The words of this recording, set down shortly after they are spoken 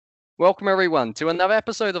Welcome everyone to another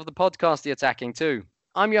episode of the podcast The Attacking Two.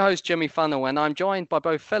 I'm your host Jimmy Funnell and I'm joined by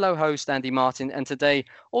both fellow host Andy Martin and today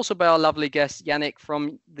also by our lovely guest Yannick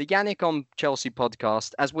from the Yannick on Chelsea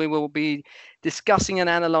podcast, as we will be discussing and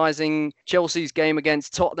analysing Chelsea's game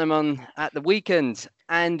against Tottenham at the weekend,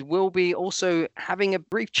 and we'll be also having a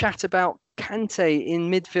brief chat about Kantes in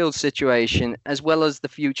midfield situation as well as the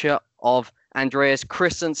future of Andreas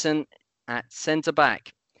Christensen at centre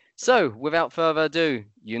back. So, without further ado,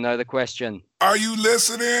 you know the question. Are you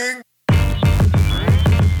listening?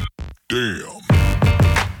 Damn.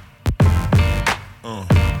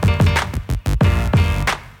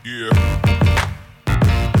 Yeah.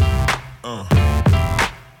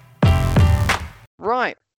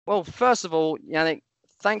 Right. Well, first of all, Yannick,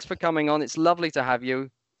 thanks for coming on. It's lovely to have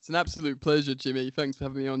you. It's an absolute pleasure, Jimmy. Thanks for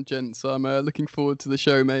having me on, gents. I'm looking forward to the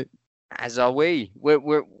show, mate. As are we.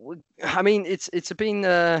 I mean, it's been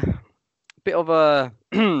a bit of a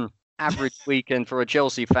average weekend for a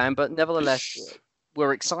Chelsea fan, but nevertheless,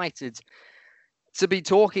 we're excited to be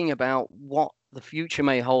talking about what the future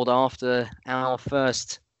may hold after our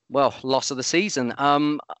first, loss of the season.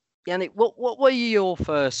 Yannick, what were your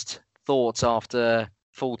first thoughts after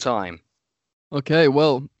full time? Okay,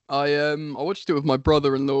 well, I watched it with my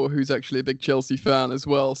brother-in-law, who's actually a big Chelsea fan as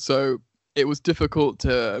well, so it was difficult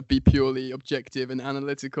to be purely objective and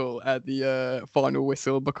analytical at the final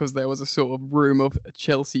whistle because there was a sort of room of a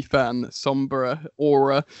Chelsea fan sombre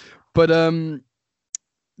aura. But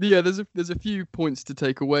yeah, there's a few points to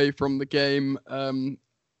take away from the game.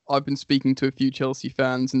 I've been speaking to a few Chelsea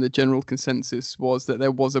fans, and the general consensus was that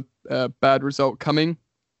there was a bad result coming.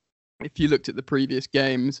 If you looked at the previous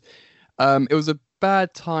games, it was a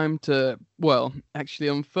bad time to, actually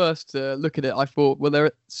on first look at it, I thought,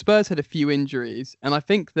 Spurs had a few injuries, and I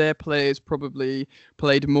think their players probably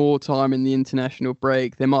played more time in the international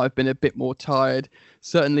break. They might have been a bit more tired.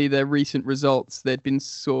 Certainly their recent results, they'd been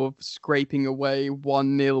sort of scraping away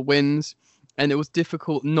 1-0 wins, and it was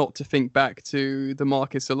difficult not to think back to the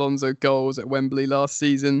Marcus Alonso goals at Wembley last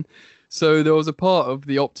season. So there was a part of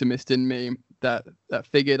the optimist in me that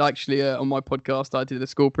figured. Actually, on my podcast, I did a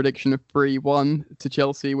score prediction of 3-1 to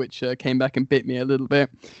Chelsea, which came back and bit me a little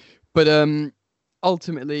bit. But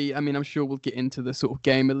ultimately, I mean, I'm sure we'll get into the sort of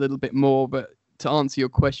game a little bit more. But to answer your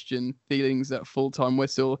question, feelings at full-time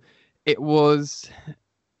whistle, it was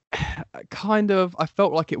I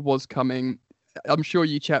felt like it was coming. I'm sure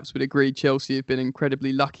you chaps would agree Chelsea have been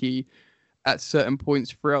incredibly lucky at certain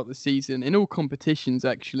points throughout the season, in all competitions,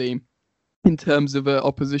 actually, in terms of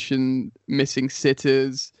opposition missing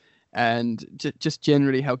sitters and just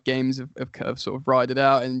generally how games have sort of rided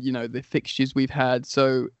out, and, you know, the fixtures we've had.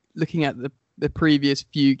 So looking at the previous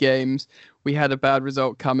few games, we had a bad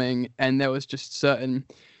result coming, and there was just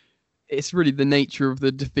it's really the nature of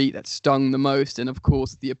the defeat that stung the most. And of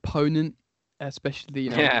course, the opponent, especially,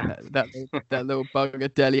 that little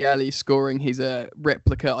bugger Dele Alli scoring his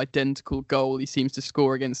replica identical goal he seems to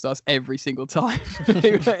score against us every single time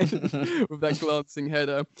with that glancing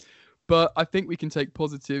header. But I think we can take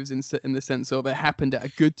positives in the sense of it happened at a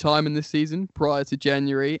good time in the season prior to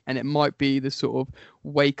January, and it might be the sort of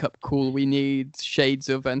wake-up call we need, shades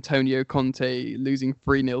of Antonio Conte losing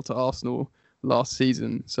 3-0 to Arsenal last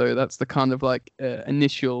season. So that's the kind of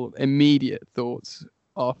initial immediate thoughts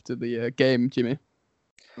after the game, Jimmy.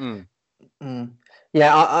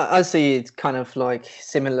 Yeah, I see it kind of like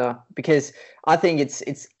similar, because I think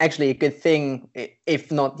it's actually a good thing,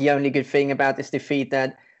 if not the only good thing about this defeat,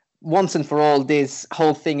 that once and for all this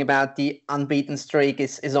whole thing about the unbeaten streak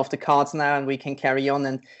is off the cards now, and we can carry on,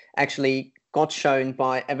 and actually got shown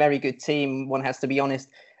by a very good team, one has to be honest,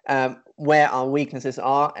 where our weaknesses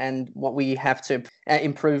are and what we have to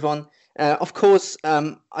improve on. Of course,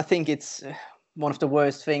 I think it's one of the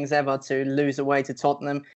worst things ever to lose away to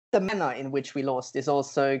Tottenham. The manner in which we lost is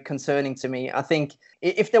also concerning to me. I think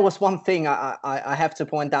if there was one thing I have to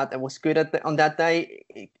point out that was good on that day,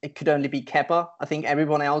 it could only be Kepa. I think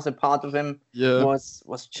everyone else apart of him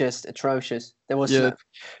was just atrocious. There was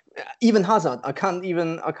even Hazard. I can't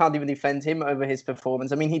even defend him over his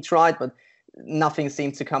performance. I mean, he tried, but nothing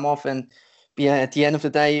seemed to come off. And yeah, at the end of the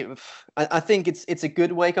day, I think it's a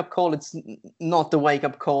good wake-up call. It's not the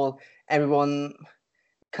wake-up call everyone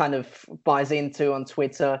kind of buys into on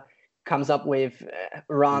Twitter, comes up with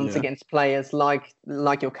rants against players like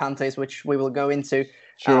your Kantes, which we will go into.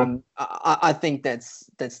 Sure. I think that's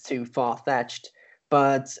too far-fetched.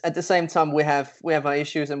 But at the same time, we have our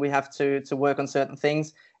issues, and we have to work on certain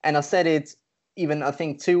things. And I said it even, I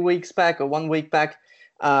think, 2 weeks back or 1 week back,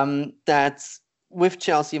 that with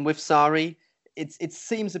Chelsea and with Sarri, it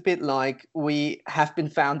seems a bit like we have been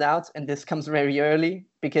found out, and this comes very early,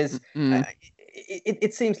 because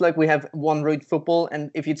it seems like we have one route football, and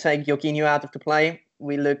if you take Jorginho out of the play,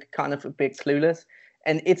 we look kind of a bit clueless.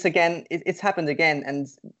 And it's happened again, and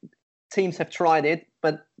teams have tried it,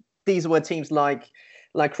 but these were teams like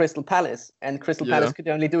Crystal Palace, and Crystal Palace could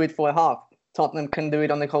only do it for a half. Tottenham can do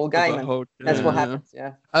it on the whole game, and that's what happens.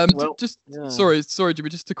 Yeah. Sorry, Jimmy.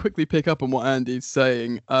 Just to quickly pick up on what Andy's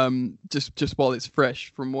saying, just while it's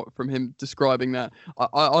fresh from him describing that,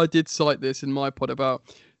 I did cite this in my pod about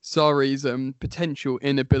Sarri's potential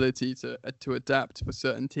inability to adapt for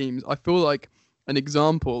certain teams. I feel like an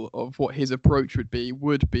example of what his approach would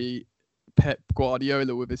be Pep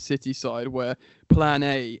Guardiola with his City side, where plan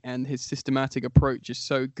A and his systematic approach is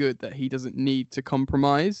so good that he doesn't need to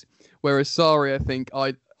compromise. Whereas Sarri, I think,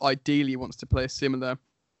 ideally wants to play a similar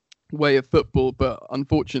way of football, but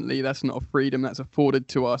unfortunately that's not a freedom that's afforded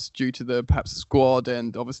to us due to the perhaps squad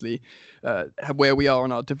and obviously where we are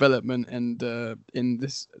in our development and in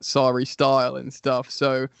this Sarri style and stuff.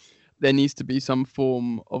 So there needs to be some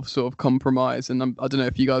form of sort of compromise. And I don't know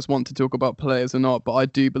if you guys want to talk about players or not, but I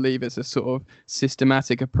do believe it's a sort of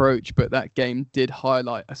systematic approach. But that game did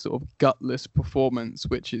highlight a sort of gutless performance,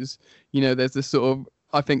 which is, there's this sort of,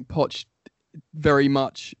 I think Poch very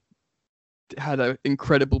much had an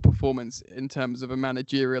incredible performance in terms of a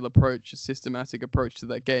managerial approach, a systematic approach to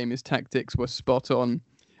that game. His tactics were spot on.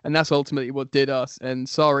 And that's ultimately what did us. And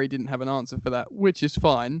Sarri didn't have an answer for that, which is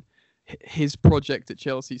fine. His project at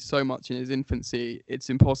Chelsea so much in his infancy, it's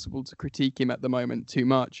impossible to critique him at the moment too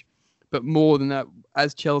much. But more than that,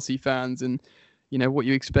 as Chelsea fans and what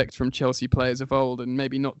you expect from Chelsea players of old, and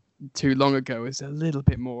maybe not too long ago, is a little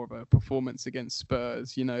bit more of a performance against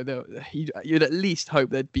Spurs. You'd at least hope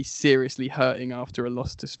they'd be seriously hurting after a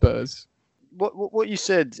loss to Spurs. What you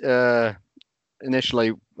said initially,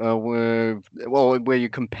 where you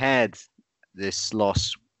compared this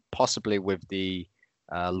loss possibly with the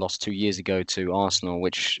loss 2 years ago to Arsenal,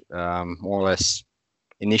 which more or less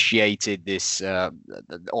initiated this or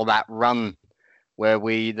that run where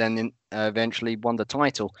we then eventually won the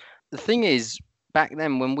title. The thing is, back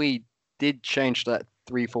then when we did change that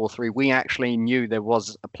 3-4-3, we actually knew there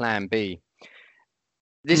was a plan B.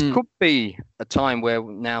 This could be a time where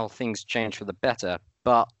now things change for the better,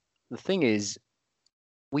 but the thing is,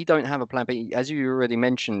 we don't have a plan B. As you already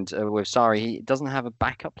mentioned with Sarri, he doesn't have a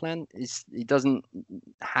backup plan. He doesn't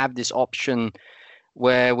have this option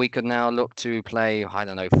where we could now look to play,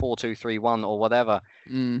 4-2-3-1 or whatever.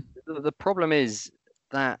 The problem is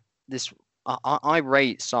that I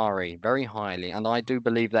rate Sarri very highly, and I do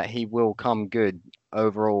believe that he will come good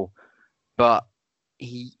overall, but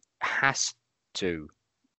he has to.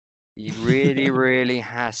 He really, really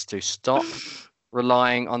has to stop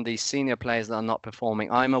relying on these senior players that are not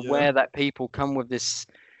performing. I'm aware that people come with this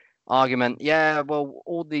argument. Yeah, well,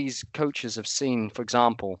 all these coaches have seen, for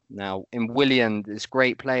example, now in Willian, this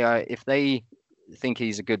great player. If they think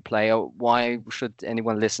he's a good player, why should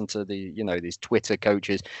anyone listen to these Twitter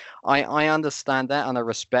coaches? I understand that and I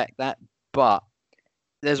respect that, but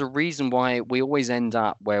there's a reason why we always end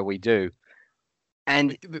up where we do.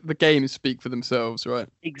 And the games speak for themselves, right?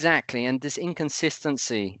 Exactly. And this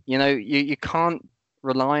inconsistency, you can't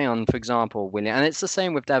rely on, for example, Willian. And it's the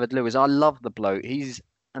same with David Luiz. I love the bloke. He's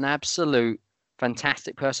an absolute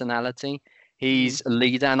fantastic personality. He's a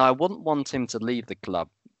leader, and I wouldn't want him to leave the club.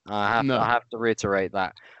 I have to reiterate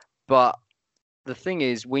that. But the thing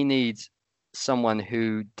is, we need someone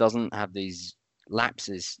who doesn't have these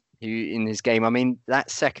lapses in his game. I mean,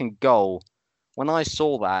 that second goal, when I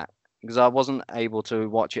saw that, because I wasn't able to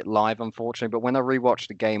watch it live, unfortunately. But when I rewatched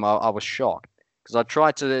the game, I was shocked because I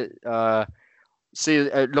tried to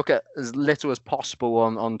look at as little as possible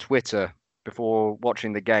on Twitter before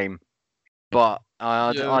watching the game. But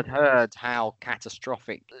I'd heard how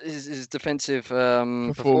catastrophic his defensive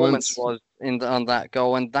performance was on that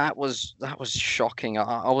goal, and that was shocking.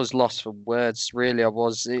 I was lost for words. Really, I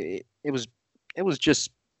was. It was just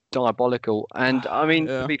diabolical. And I mean,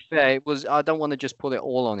 to be fair, I don't want to just put it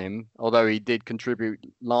all on him, although he did contribute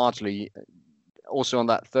largely also on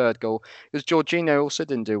that third goal, because Jorginho also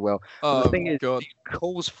didn't do well. The thing is, he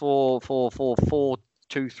calls for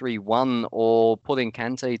 4-2-3-1 or putting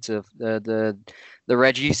Kantes to the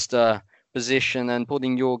regista position and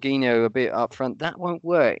putting Jorginho a bit up front. That won't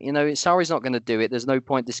work. Sarri's not going to do it. There's no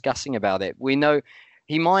point discussing about it. We know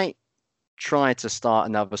he might try to start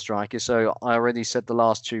another striker. So I already said the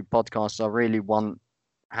last two podcasts, I really want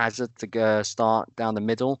Hazard to start down the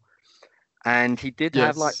middle, and he did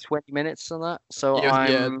have like 20 minutes on that. So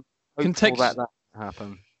I'm hopeful that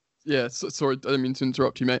happen. Yeah, sorry, I didn't mean to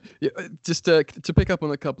interrupt you, mate. Yeah, just to pick up on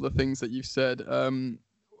a couple of things that you said.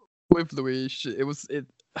 With Luis,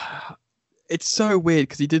 it's so weird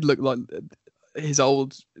because he did look like his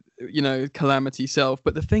old, calamity self.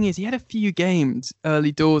 But the thing is, he had a few games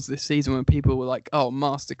early doors this season when people were like, "Oh,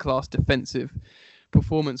 masterclass defensive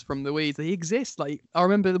performance from Luiz." He exists. Like, I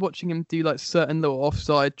remember watching him do like certain little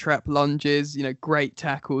offside trap lunges, great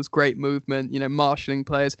tackles, great movement, marshalling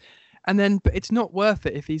players. And then, but it's not worth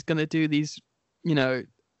it if he's going to do these,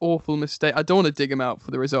 awful mistakes. I don't want to dig him out for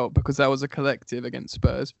the result because that was a collective against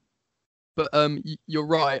Spurs. But you're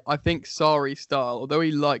right. I think Sarri style, although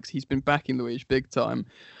he's been backing Luiz big time.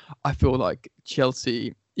 I feel like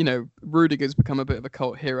Chelsea, Rudiger's become a bit of a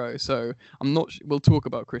cult hero. So we'll talk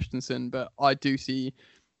about Christensen, but I do see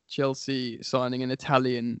Chelsea signing an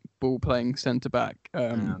Italian ball-playing centre-back,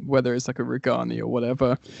 whether it's like a Rugani or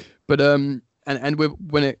whatever. But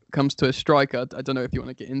when it comes to a striker, I don't know if you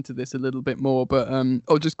want to get into this a little bit more, but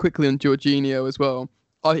just quickly on Jorginho as well.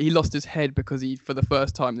 He lost his head because for the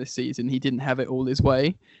first time this season, he didn't have it all his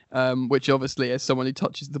way, which obviously, as someone who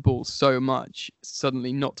touches the ball so much,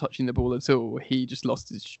 suddenly not touching the ball at all, he just lost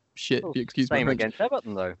his shit. If you excuse me. Same against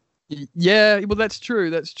Everton, though. Yeah, well, that's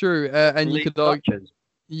true. And you could argue.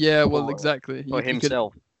 Yeah, well, exactly. For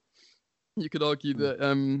himself. You could argue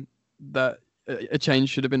that that a change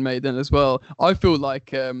should have been made then as well. I feel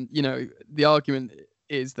like the argument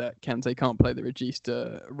is that Kante can't play the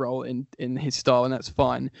regista role in his style, and that's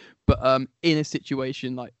fine. But in a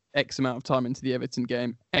situation like X amount of time into the Everton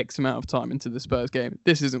game, X amount of time into the Spurs game,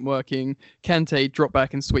 this isn't working. Kante drop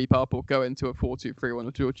back and sweep up, or go into a 4-2-3-1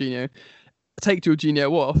 with Jorginho. Take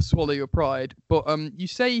Jorginho off, swallow your pride. But you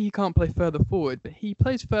say he can't play further forward, but he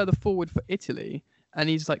plays further forward for Italy. And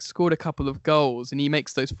he's like scored a couple of goals, and he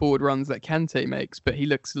makes those forward runs that Kante makes, but he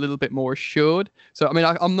looks a little bit more assured. So I mean,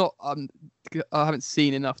 I haven't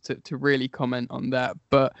seen enough to really comment on that.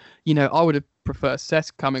 But I would have preferred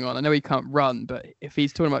Cesc coming on. I know he can't run, but if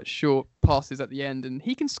he's talking about short passes at the end, and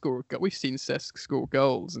he can score, we've seen Cesc score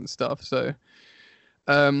goals and stuff. So.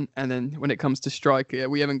 And then when it comes to striker,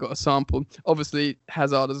 we haven't got a sample. Obviously,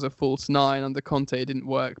 Hazard as a false 9 under Conte didn't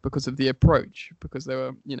work because of the approach, because there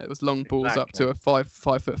were, it was long balls up to a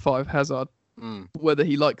 5'5" Hazard, whether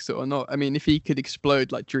he likes it or not. I mean, if he could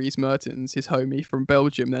explode like Dries Mertens, his homie from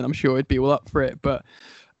Belgium, then I'm sure he'd be all up for it. But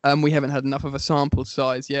we haven't had enough of a sample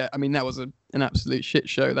size yet. I mean, that was an absolute shit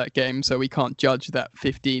show, that game, so we can't judge that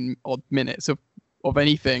 15 odd minutes of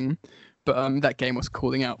anything. But that game was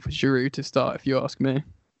calling out for Giroud to start, if you ask me.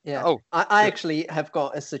 Yeah. Oh, I actually have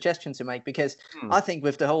got a suggestion to make, because I think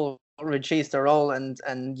with the whole regista role and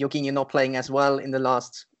Jorginho not playing as well in the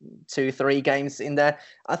last 2-3 games in there,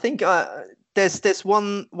 I think there's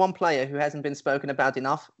one player who hasn't been spoken about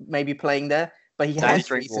enough, maybe playing there, but he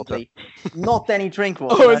has recently. Not Danny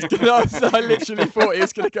Drinkwater. I literally thought he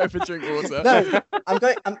was going to go for Drinkwater. No,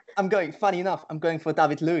 I'm going. Funny enough, I'm going for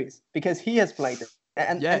David Luiz, because he has played it.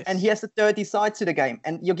 And he has a dirty side to the game,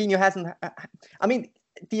 and Jorginho hasn't. I mean,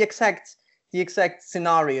 the exact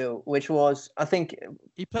scenario, which was, I think,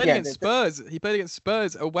 he played against Spurs. He played against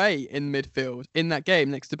Spurs away in midfield in that game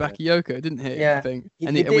next to Bakayoko, didn't he? Yeah, I think,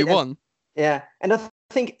 and we won. Yeah, and I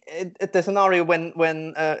think the scenario when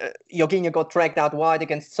Jorginho got dragged out wide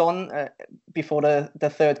against Son before the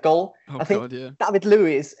third goal. I think David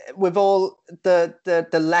Luiz, with all the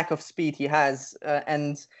lack of speed he has,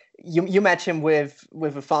 and you match him with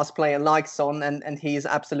a fast player like Son, and he's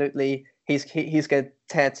absolutely he's get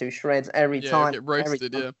teared to shreds every time. Get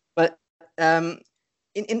roasted, yeah. But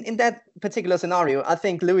in that particular scenario, I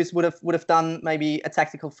think Luiz would have done maybe a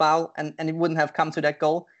tactical foul, and it wouldn't have come to that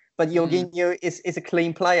goal. But Jorginho is a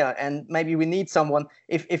clean player, and maybe we need someone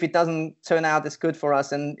if it doesn't turn out as good for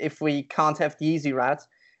us, and if we can't have the easy route,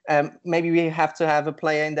 maybe we have to have a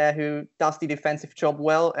player in there who does the defensive job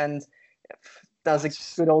well and does a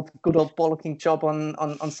good old bollocking job on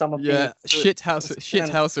some of the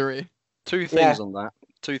shithousery. Two things on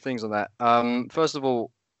that. First of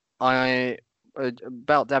all,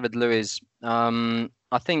 about David Luiz. I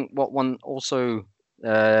think what one also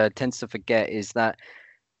tends to forget is that,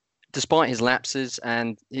 despite his lapses,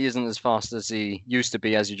 and he isn't as fast as he used to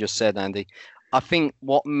be, as you just said, Andy, I think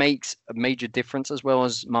what makes a major difference, as well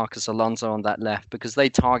as Marcus Alonso on that left, because they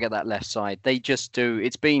target that left side. They just do.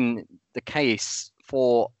 It's been the case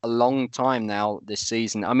for a long time now this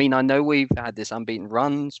season. I mean, I know we've had this unbeaten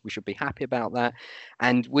runs. We should be happy about that.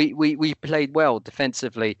 And we played well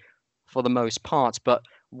defensively for the most part. But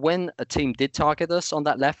when a team did target us on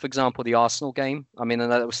that left, for example, the Arsenal game, I mean, I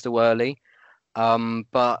know that was still early,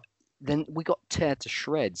 but then we got teared to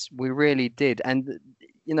shreds. We really did. And,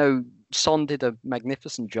 Son did a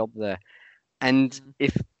magnificent job there. And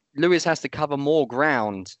if Luiz has to cover more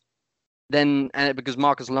ground, then, and because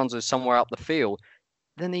Marcus Alonso is somewhere up the field,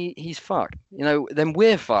 then he's fucked. Then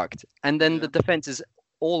we're fucked. And then the defense is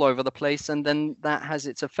all over the place, and then that has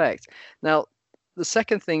its effect. Now, the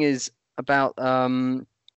second thing is about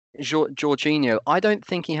Jorginho. I don't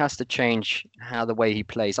think he has to change the way he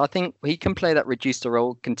plays. I think he can play that regista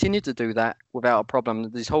role, continue to do that without a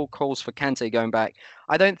problem. These whole calls for Kante going back,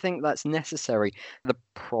 I don't think that's necessary. The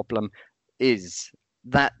problem is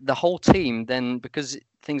that the whole team then, because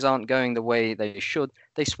things aren't going the way they should,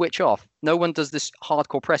 they switch off. No one does this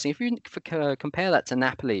hardcore pressing. If you compare that to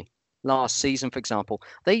Napoli last season, for example,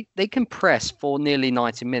 they can press for nearly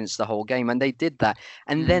 90 minutes the whole game, and they did that.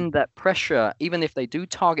 And then that pressure, even if they do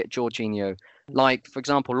target Jorginho, like, for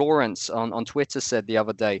example, Lawrence on Twitter said the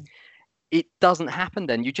other day, it doesn't happen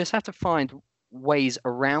then. You just have to find ways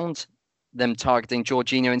around them targeting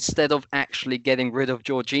Jorginho instead of actually getting rid of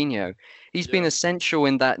Jorginho. He's been essential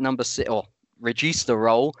in that number 6 or regista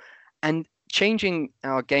role, and changing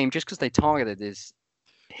our game just because they targeted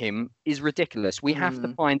him is ridiculous. We have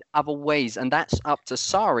to find other ways, and that's up to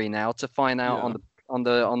Sarri now to find out on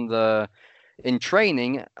the in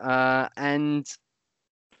training. And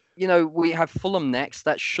we have Fulham next.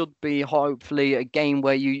 That should be hopefully a game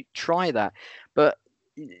where you try that. But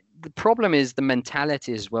the problem is the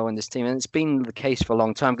mentality as well in this team, and it's been the case for a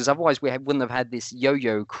long time, because otherwise wouldn't have had this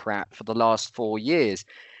yo-yo crap for the last 4 years.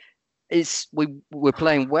 We're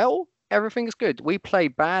playing well. Everything is good. We play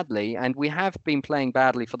badly, and we have been playing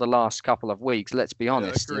badly for the last couple of weeks. Let's be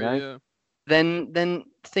honest. Then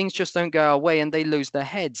things just don't go our way, and they lose their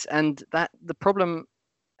heads, and that the problem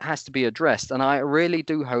has to be addressed. And I really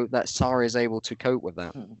do hope that Sarri is able to cope with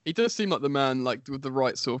that. He does seem like the man, like with the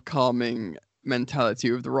right sort of calming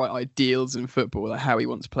mentality, with the right ideals in football, like how he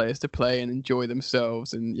wants players to play and enjoy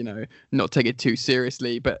themselves, and not take it too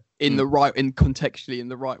seriously, but contextually in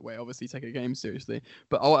the right way. Obviously take a game seriously.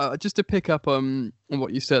 But just to pick up on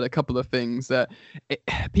what you said, a couple of things that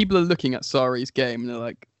people are looking at Sarri's game and they're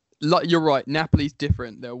like, you're right, Napoli's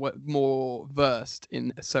different. They're more versed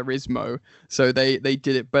in Sarrismo, so they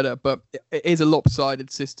did it better. But it is a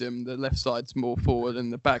lopsided system. The left side's more forward,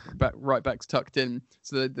 and the right back's tucked in,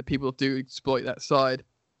 so the people do exploit that side.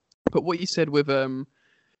 But what you said with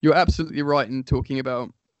you're absolutely right in talking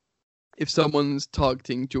about, if someone's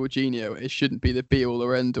targeting Jorginho, it shouldn't be the be all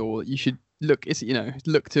or end all. You should look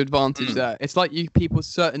to advantage that. It's like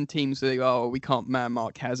certain teams say, oh, we can't man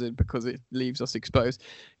mark Hazard because it leaves us exposed.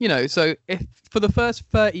 So if for the first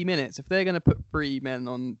 30 minutes, if they're going to put 3 men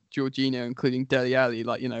on Jorginho, including Dele Alli,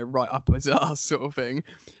 right up his ass sort of thing,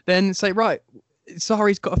 then say, right,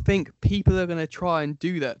 Sarri's got to think people are going to try and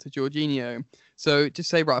do that to Jorginho. So just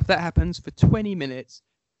say, right, if that happens for 20 minutes,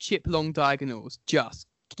 chip long diagonals, just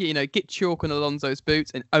get chalk on Alonso's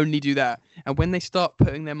boots and only do that. And when they start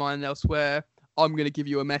putting their mind elsewhere, I'm going to give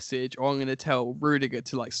you a message, or I'm going to tell Rudiger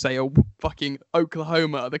to say fucking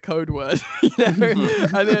Oklahoma, the code word,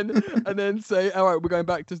 and then say, all right, we're going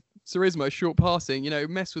back to Sarrismo, short passing,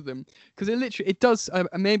 mess with them. Because it does,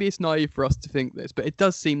 maybe it's naive for us to think this, but it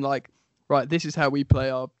does seem like, right, this is how we play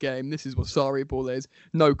our game. This is what Sarri ball is.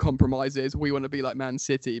 No compromises. We want to be like Man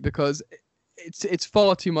City, because it's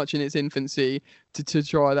far too much in its infancy to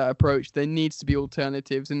try that approach. There needs to be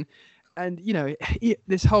alternatives, and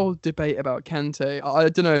this whole debate about Kante. I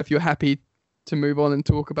don't know if you're happy to move on and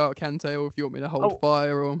talk about Kante, or if you want me to hold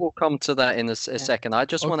fire. Or we'll come to that in a second. I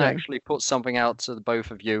just want to actually put something out to the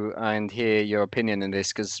both of you and hear your opinion in this,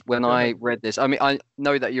 because when I read this, I mean, I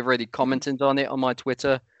know that you've already commented on it on my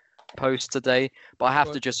Twitter post today, but I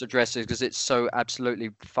have to just address it because it's so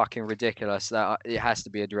absolutely fucking ridiculous that it has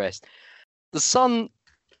to be addressed. The Sun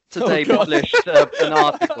today published an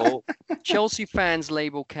article. Chelsea fans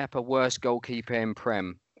label Kepa worst goalkeeper in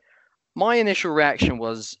Prem. My initial reaction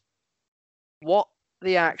was, what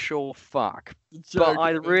the actual fuck? But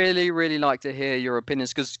I'd really, really like to hear your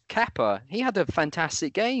opinions, because Kepa, he had a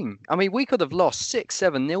fantastic game. I mean, we could have lost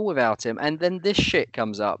 6-7-0 without him, and then this shit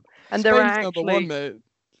comes up. And they're actually... number 1, mate.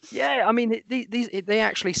 Yeah, I mean, they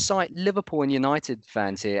actually cite Liverpool and United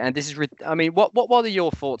fans here, and this is. I mean, what are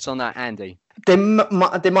your thoughts on that, Andy? They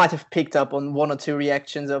might have picked up on 1 or 2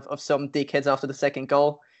 reactions of some dickheads after the second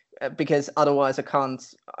goal, because otherwise I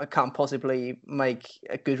can't possibly make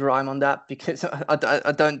a good rhyme on that, because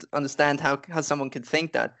I don't understand how someone could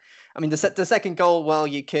think that. I mean, the second goal, well,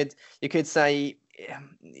 you could say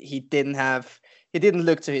he didn't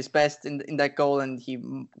look to his best in that goal, and he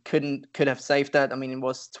could have saved that. I mean, it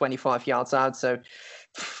was 25 yards out, so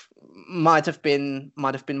might have been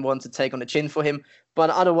one to take on the chin for him. But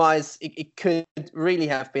otherwise, it could really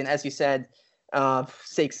have been, as you said,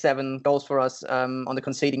 6-7 goals for us on the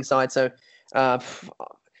conceding side. So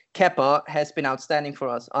Kepa has been outstanding for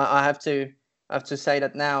us. I have to I have to say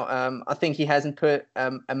that now. I think he hasn't put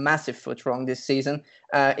a massive foot wrong this season.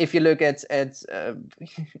 If you look at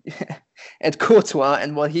at Courtois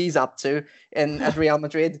and what he's up to at Real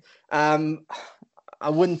Madrid, I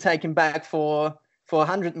wouldn't take him back for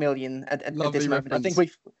 100 million at this moment. Reference. I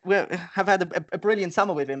think we have had a brilliant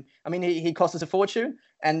summer with him. I mean, he cost us a fortune,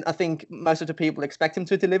 and I think most of the people expect him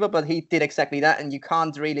to deliver, but he did exactly that, and you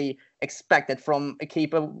can't really expect it from a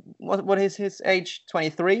keeper. What is his age?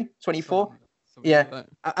 23, 24? Yeah. Like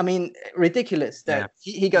I mean, ridiculous that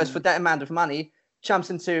he goes for that amount of money, jumps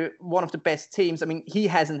into one of the best teams. I mean, he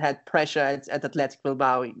hasn't had pressure at Athletic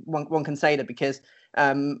Bilbao. One can say that because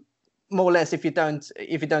more or less, if you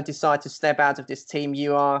don't decide to step out of this team,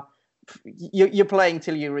 you're playing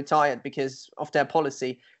till you're retired because of their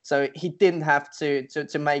policy. So he didn't have to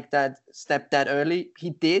make that step that early. He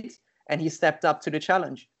did, and he stepped up to the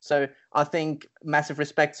challenge. So I think massive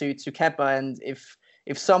respect to Kepa. And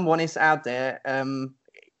if someone is out there,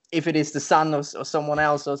 if it is the Sun or someone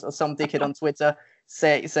else or some dickhead on Twitter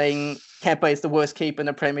saying Kepa is the worst keeper in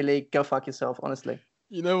the Premier League, go fuck yourself, honestly.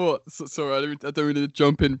 You know what? Sorry, I don't really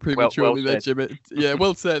jump in prematurely there, Jim. Yeah,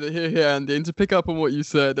 well said. Here, Andy. And to pick up on what you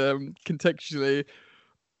said, contextually,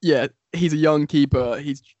 yeah, he's a young keeper.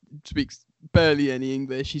 He speaks barely any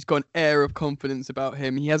English. He's got an air of confidence about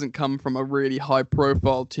him. He hasn't come from a really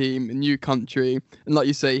high-profile team, a new country, and like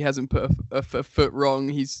you say, he hasn't put a foot wrong.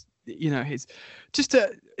 He's just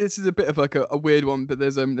this is a bit of like a weird one, but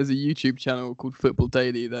there's a YouTube channel called Football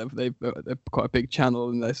Daily. They're quite a big channel,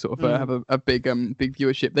 and they sort of have a big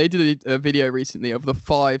viewership. They did a video recently of the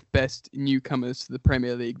 5 best newcomers to the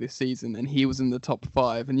Premier League this season, and he was in the top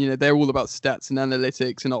 5. And they're all about stats and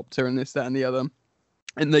analytics and Opta and this, that, and the other.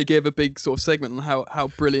 And they gave a big sort of segment on how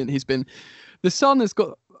brilliant he's been. The Sun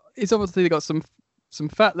he's obviously got some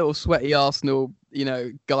fat little sweaty Arsenal,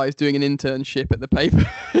 guys doing an internship at the paper.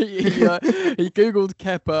 he Googled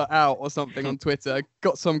Kepa out or something on Twitter,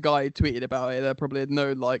 got some guy who tweeted about it. There probably had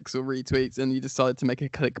no likes or retweets, and he decided to make a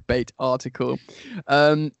clickbait article.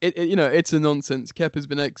 It's a nonsense. Kepa's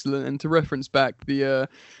been excellent, and to reference back the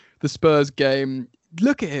Spurs game,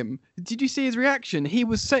 look at him. Did you see his reaction? He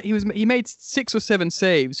made 6 or 7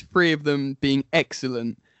 saves, 3 of them being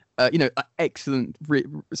excellent. Excellent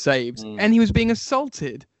saves, and he was being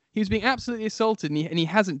assaulted. He was being absolutely assaulted, and he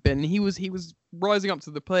hasn't been. And he was rising up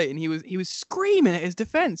to the plate, and he was screaming at his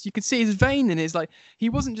defense. You could see his vein in his he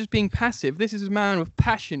wasn't just being passive. This is a man with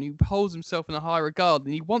passion who holds himself in a high regard,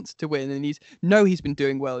 and he wants to win, and he's been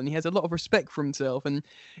doing well, and he has a lot of respect for himself, and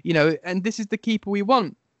and this is the keeper we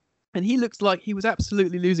want. And he looks like he was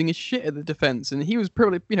absolutely losing his shit at the defense. And he was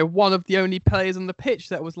probably, one of the only players on the pitch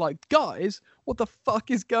that was like, guys, what the fuck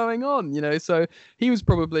is going on? So he was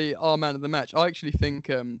probably our man of the match. I actually think,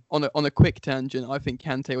 on a quick tangent, I think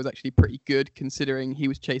Kantes was actually pretty good considering he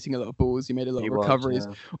was chasing a lot of balls. He made a lot of recoveries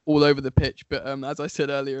all over the pitch. But as I said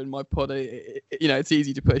earlier in my pod, it's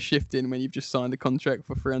easy to put a shift in when you've just signed a contract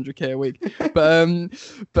for 300k a week.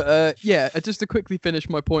 But just to quickly finish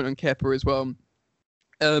my point on Kepa as well.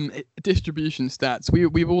 Distribution stats.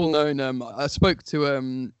 We've all known. I spoke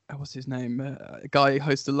to what's his name? A guy who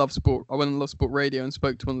hosts a Love Sport. I went on Love Sport Radio and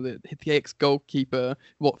spoke to one of the ex-goalkeeper,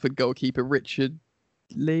 Watford goalkeeper, Richard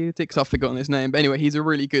Leodix. I've forgotten his name, but anyway, he's a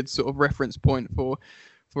really good sort of reference point for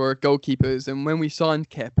goalkeepers. And when we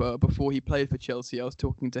signed Kepa before he played for Chelsea, I was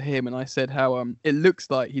talking to him and I said how it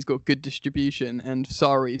looks like he's got good distribution, and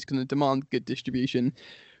Sarri is going to demand good distribution,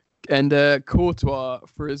 and Courtois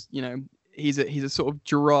for his He's a sort of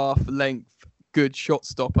giraffe length good shot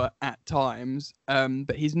stopper at times,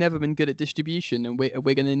 but he's never been good at distribution, and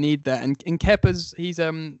we're going to need that. And Kepa's he's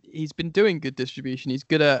been doing good distribution. He's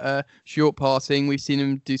good at short passing. We've seen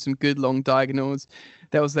him do some good long diagonals.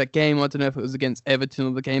 There was that game, I don't know if it was against Everton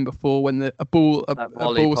or the game before, when a ball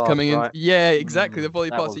was coming in. Yeah, exactly, the volley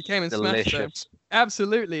pass. He came and smashed it.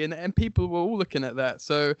 Absolutely, and people were all looking at that.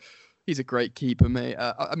 So he's a great keeper, mate.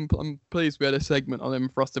 I'm pleased we had a segment on him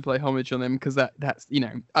for us to play homage on him, because that's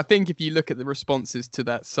I think if you look at the responses to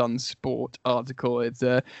that Sun Sport article, it's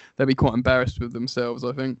they'll be quite embarrassed with themselves,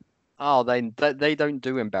 I think. Oh, they don't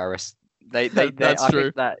do embarrassed. They that's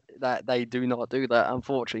true. Think that they do not do that,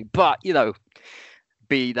 unfortunately. But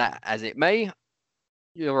be that as it may,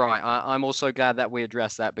 you're right. I'm also glad that we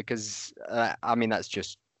addressed that, because that's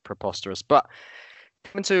just preposterous. But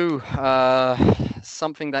coming to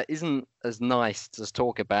something that isn't as nice to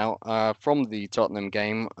talk about from the Tottenham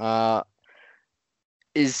game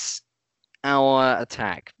is our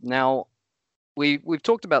attack. Now, we've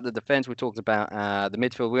talked about the defense, we talked about the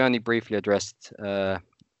midfield. We only briefly addressed our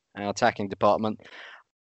attacking department.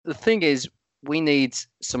 The thing is, we need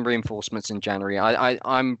some reinforcements in January.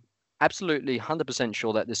 I'm absolutely 100%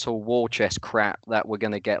 sure that this whole war chest crap that we're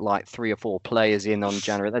going to get like 3 or 4 players in on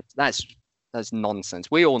January, that's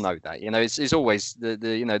nonsense. We all know that. It's always the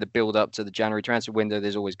the build up to the January transfer window.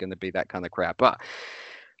 There's always going to be that kind of crap. But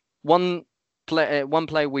one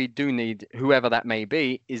player we do need, whoever that may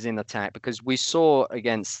be, is in attack, because we saw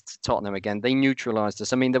against Tottenham again, they neutralised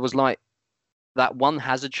us. I mean, there was like that one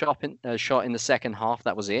hazard shot in the second half.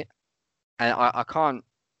 That was it. And I can't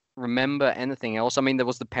remember anything else. I mean, there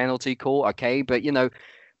was the penalty call, okay, but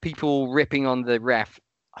people ripping on the ref.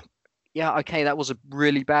 Yeah, okay, that was a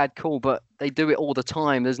really bad call, but they do it all the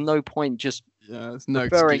time. There's no point just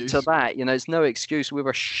referring to that. It's no excuse. We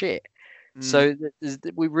were shit. So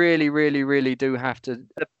we really, really, really do have to.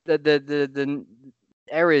 The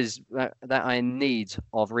areas that I need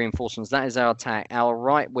of reinforcements, that is our attack, our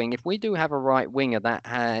right wing. If we do have a right winger that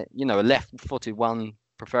had, a left-footed one,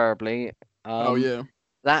 preferably.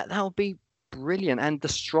 That would be brilliant. And the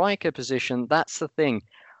striker position, that's the thing.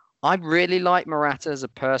 I really like Morata as a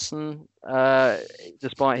person,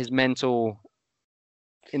 despite his mental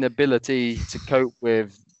inability to cope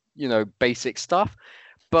with, basic stuff.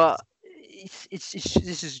 But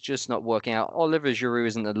this is just not working out. Oliver Giroud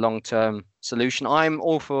isn't a long-term solution. I'm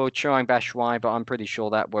all for trying Batshuayi, but I'm pretty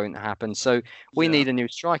sure that won't happen. So we need a new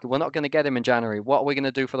striker. We're not going to get him in January. What are we going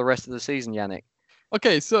to do for the rest of the season, Yannick?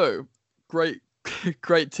 Okay, so great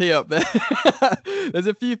tee up there. There's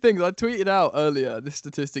a few things I tweeted out earlier. This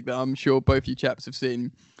statistic that I'm sure both you chaps have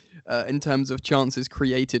seen, in terms of chances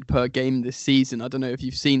created per game this season. I don't know if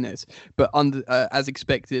you've seen this, but as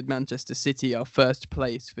expected, Manchester City are first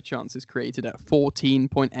place for chances created at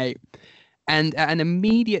 14.8. And at an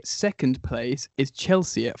immediate second place is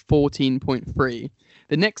Chelsea at 14.3.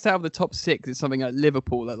 The next out of the top 6 is something like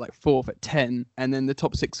Liverpool at like 4th at 10, and then the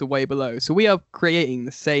top 6 are way below. So we are creating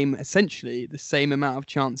essentially the same amount of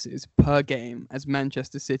chances per game as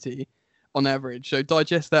Manchester City on average. So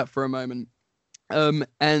digest that for a moment.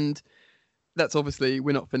 And that's obviously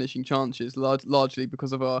we're not finishing chances largely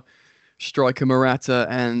because of our striker Morata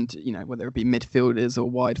and whether it be midfielders or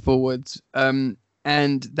wide forwards.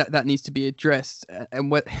 And that needs to be addressed.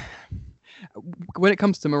 And when it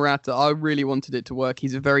comes to Morata, I really wanted it to work.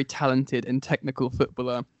 He's a very talented and technical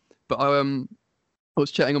footballer. But I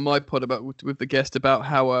was chatting on my pod with the guest about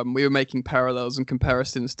how we were making parallels and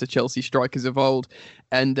comparisons to Chelsea strikers of old.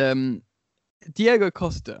 And Diego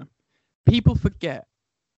Costa, people forget.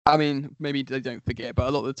 I mean, maybe they don't forget, but a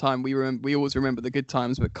lot of the time we always remember the good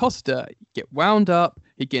times. But Costa, he'd get wound up,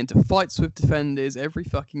 he'd get into fights with defenders every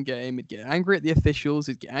fucking game, he'd get angry at the officials,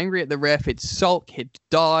 he'd get angry at the ref, he'd sulk, he'd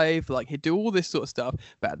dive, he'd do all this sort of stuff.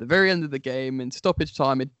 But at the very end of the game, in stoppage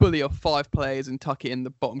time, he'd bully off 5 players and tuck it in the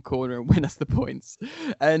bottom corner and win us the points.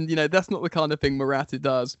 And, that's not the kind of thing Morata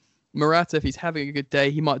does. Morata, if he's having a good day,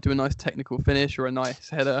 he might do a nice technical finish or a nice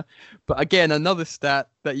header. But again, another stat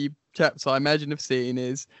that you chaps I imagine have seen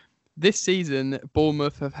is this season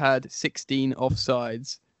Bournemouth have had 16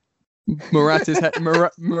 offsides. Morata's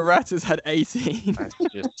had 18.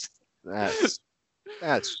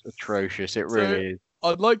 That's atrocious. It really is.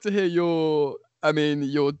 I'd like to hear your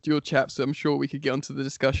chaps. I'm sure we could get onto the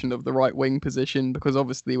discussion of the right wing position, because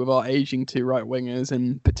obviously with our aging 2 right wingers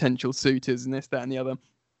and potential suitors and this, that, and the other,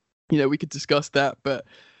 we could discuss that. But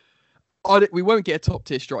we won't get a top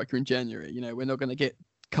tier striker in January. We're not going to get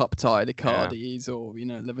cup-tied Icardi's or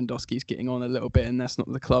Lewandowski's getting on a little bit, and that's not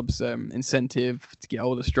the club's incentive to get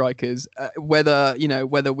older strikers. Whether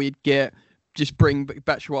we'd get just bring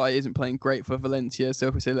Batshuayi isn't playing great for Valencia, so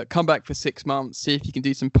if we say, look, come back for 6 months, see if you can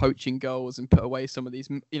do some poaching goals and put away some of these,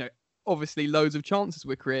 obviously loads of chances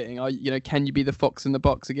we're creating. Can you be the fox in the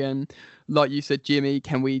box again? Like you said, Jimmy,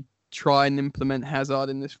 can we try and implement Hazard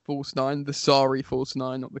in this false 9, the Sarri false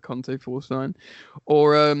 9, not the Conte false 9,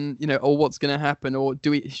 or or what's going to happen? Or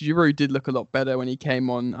Giroud did look a lot better when he came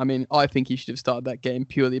on. I mean, I think he should have started that game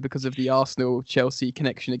purely because of the Arsenal-Chelsea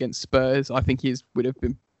connection against Spurs. I think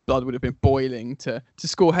blood would have been boiling to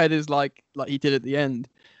score headers like he did at the end.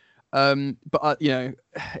 But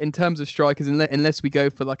in terms of strikers, unless we go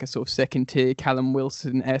for like a sort of second tier Callum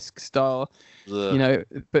Wilson-esque style, do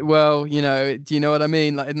you know what I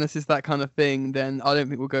mean? Unless it's that kind of thing, then I don't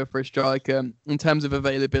think we'll go for a striker. In terms of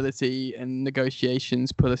availability and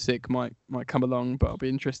negotiations, Pulisic might come along, but I'll be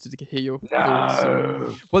interested to hear your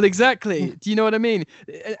thoughts. Well, exactly. Do you know what I mean?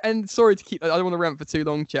 And sorry I don't want to rant for too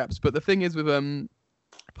long, chaps, but the thing is with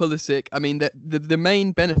Pulisic, I mean, the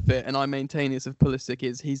main benefit, and I maintain this, of Pulisic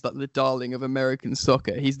is he's like the darling of American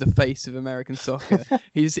soccer. He's the face of American soccer.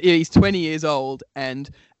 He's 20 years old, and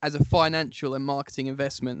as a financial and marketing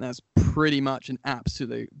investment, that's pretty much an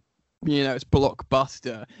absolute, it's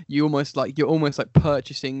blockbuster. You're almost like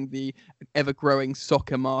purchasing the ever-growing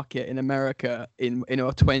soccer market in America in a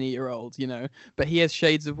 20-year-old, But he has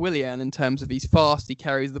shades of Willian in terms of he's fast, he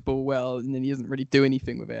carries the ball well, and then he doesn't really do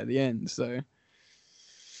anything with it at the end. So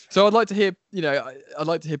I'd like to hear, I'd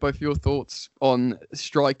like to hear both your thoughts on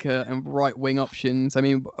striker and right wing options. I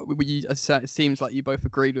mean, it seems like you both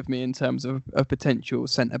agreed with me in terms of a potential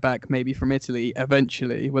centre back, maybe from Italy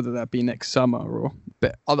eventually, whether that be next summer or.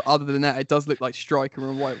 But other than that, it does look like striker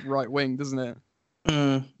and right wing, doesn't it?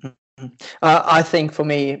 Mm-hmm. I think for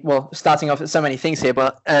me, well, starting off with so many things here,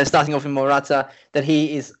 but starting off with Morata, that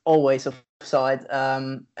he is always offside,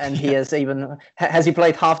 and he has he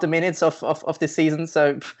played half the minutes of this season?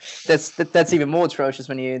 So that's even more atrocious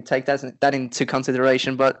when you take that into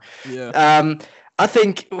consideration. But I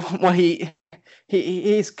think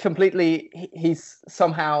he's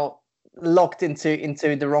somehow locked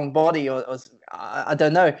into the wrong body, or I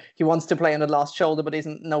don't know. He wants to play on the last shoulder, but is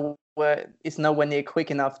nowhere near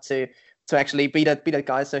quick enough to actually beat that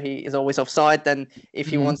guy. So he is always offside. Then if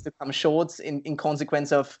he wants to come short in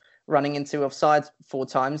consequence of running into offside 4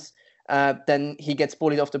 times, then he gets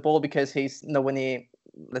bullied off the ball because he's nowhere near,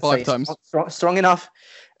 let's 5 say, times. strong enough.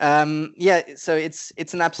 So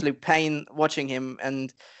it's an absolute pain watching him,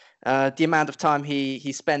 and the amount of time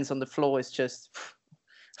he spends on the floor is just.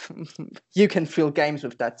 You can fill games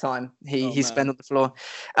with that time he spent on the floor.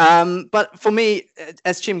 But for me,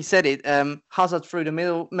 as Jimmy said it, Hazard through the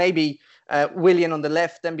middle, maybe Willian on the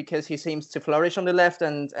left, then, because he seems to flourish on the left,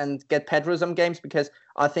 and get Pedro some games, because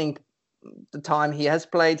I think the time he has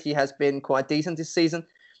played, he has been quite decent this season.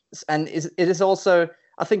 And it is also,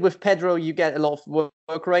 I think with Pedro, you get a lot of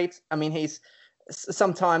work rate. I mean, he's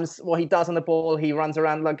sometimes what he does on the ball, he runs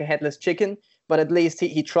around like a headless chicken, but at least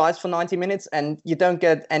he tries for 90 minutes, and you don't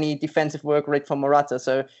get any defensive work rate from Morata.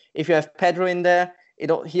 So if you have Pedro in there,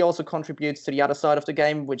 he also contributes to the other side of the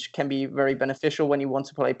game, which can be very beneficial when you want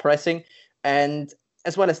to play pressing. And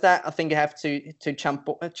as well as that, I think you have to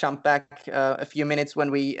jump back a few minutes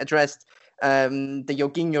when we addressed the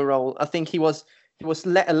Jorginho role. I think he was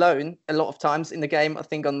let alone a lot of times in the game. I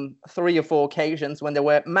think on 3 or 4 occasions when there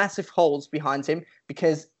were massive holes behind him,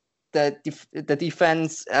 because the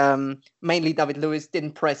defense, mainly David Luiz,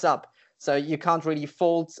 didn't press up. So you can't really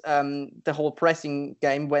fault the whole pressing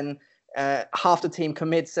game when half the team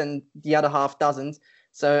commits and the other half doesn't.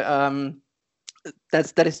 So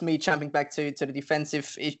that is me jumping back to the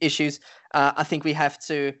defensive issues. I think we have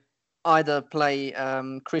to either play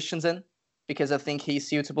Christensen, because I think he's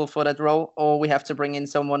suitable for that role, or we have to bring in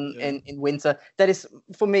someone in winter. That is,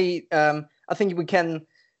 for me, I think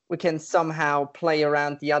we can somehow play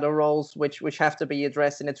around the other roles which have to be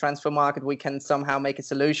addressed in the transfer market. We can somehow make a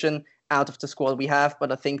solution out of the squad we have,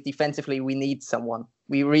 but I think defensively we need someone.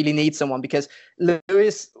 We really need someone, because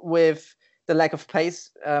Lewis, with the lack of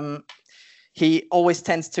pace, he always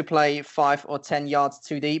tends to play 5 or 10 yards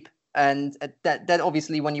too deep, and that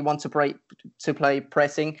obviously, when you want to play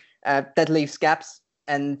pressing, that leaves gaps,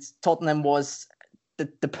 and Tottenham was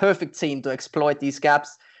the perfect team to exploit these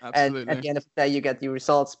gaps. Absolutely. And at the end of the day, you get the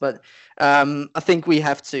results. But I think we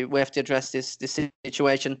have to address this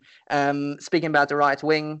situation. Speaking about the right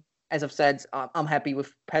wing, as I've said, I'm happy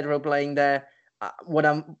with Pedro playing there. What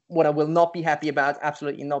I will not be happy about,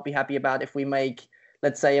 absolutely not be happy about, if we make,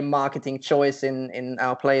 let's say, a marketing choice in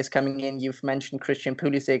our players coming in. You've mentioned Christian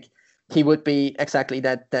Pulisic. He would be exactly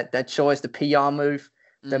that choice, the PR move,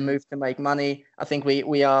 the move to make money. I think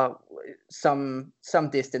we are some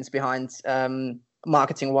distance behind,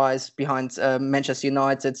 marketing-wise, behind Manchester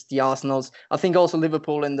United, the Arsenals. I think also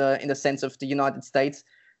Liverpool in the sense of the United States.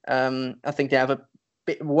 I think they have a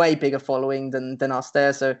way bigger following than us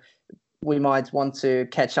there, so we might want to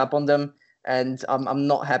catch up on them. And I'm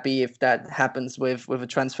not happy if that happens with a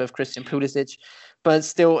transfer of Christian Pulisic. But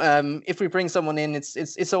still, if we bring someone in,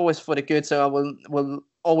 it's always for the good. So I will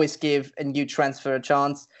always give a new transfer a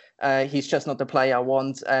chance. He's just not the player I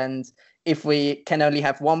want. And if we can only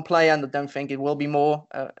have one player, and I don't think it will be more,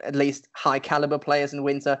 at least high caliber players in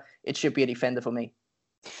winter, it should be a defender for me.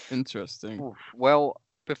 Interesting. Well,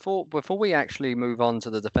 before we actually move on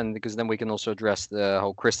to the defender, because then we can also address the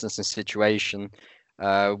whole Christensen situation,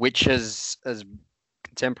 which is as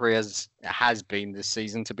contemporary as it has been this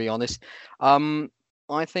season, to be honest.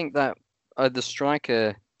 I think that the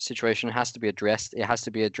striker situation has to be addressed. It has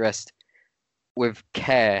to be addressed with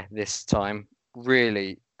care this time.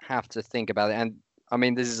 Really have to think about it. And I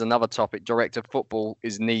mean, this is another topic. Director of football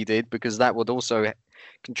is needed, because that would also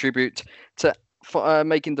contribute to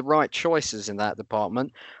making the right choices in that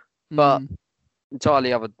department. But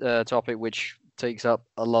entirely other topic, which takes up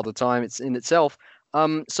a lot of time. It's in itself.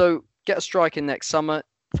 So get a striker next summer.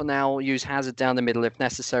 for now use Hazard down the middle if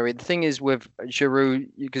necessary. The thing is with Giroud,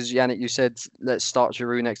 because Yannick, you said let's start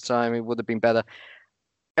Giroud next time. It would have been better.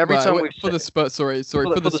 Every time we've for the Spurs, for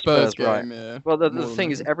the Spurs game, right. yeah. Well, the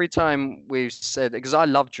thing is, every time we've said, because I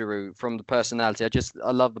love Giroud from the personality,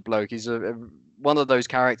 I love the bloke. He's one of those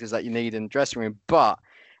characters that you need in the dressing room. But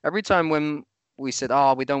every time when we said,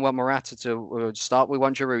 we don't want Morata to start, we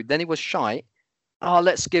want Giroud, then he was shite.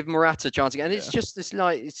 Let's give Morata a chance again. And it's just this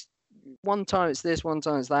it's one time it's this, one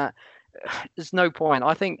time it's that. There's no point.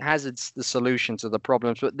 I think Hazard's the solution to the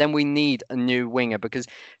problems, but then we need a new winger because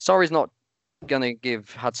Sarri's not going to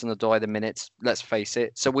give Hudson-Odoi the minutes, let's face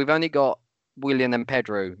it. So we've only got Willian and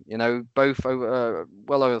Pedro, both over,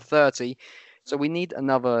 well over 30. So we need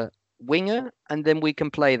another winger, and then we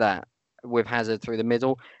can play that with Hazard through the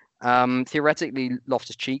middle. Theoretically,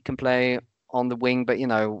 Loftus-Cheek can play on the wing, but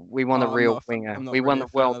we want a real winger. We want a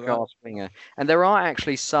world-class winger, and there are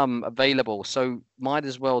actually some available. So might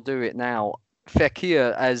as well do it now.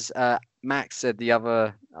 Fekir, as Max said the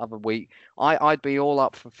other week, I'd be all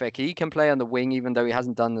up for Fekir. He can play on the wing, even though he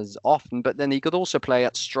hasn't done as often. But then he could also play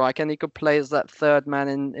at strike, and he could play as that third man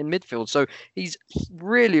in midfield. So he's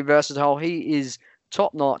really versatile. He is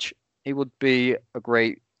top notch. He would be a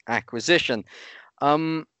great acquisition.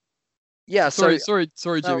 Yeah. Sorry,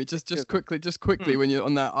 Jimmy. Just quickly, when you're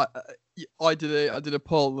on that, I did a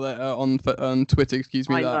poll on Twitter. Excuse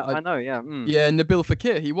me. I know. Yeah. Yeah, Nabil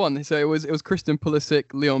Fekir, he won. So it was Christian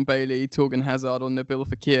Pulisic, Leon Bailey, Torgan Hazard, on Nabil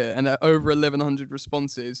Fekir, and over 1,100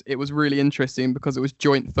 responses. It was really interesting because it was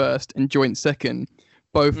joint first and joint second.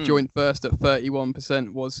 Both joint first at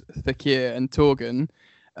 31% was Fekir and Torgan.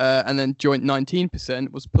 And then joint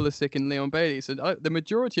 19% was Pulisic and Leon Bailey. So the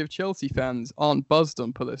majority of Chelsea fans aren't buzzed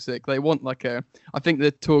on Pulisic. They want I think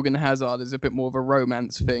the Torgan Hazard is a bit more of a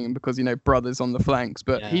romance thing because, brothers on the flanks.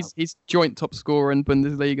 But he's joint top scorer in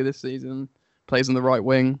Bundesliga this season, plays on the right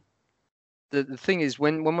wing. The thing is,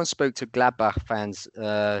 when one spoke to Gladbach fans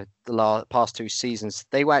the past 2 seasons,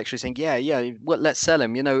 they were actually saying, well, let's sell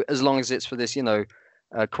him, as long as it's for this,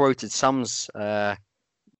 quoted sums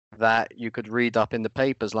that you could read up in the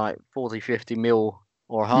papers, like 40, 50 mil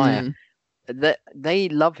or higher. They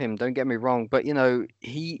love him, don't get me wrong, but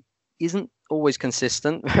he isn't always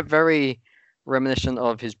consistent. Very reminiscent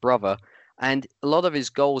of his brother, and a lot of his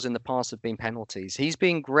goals in the past have been penalties. He's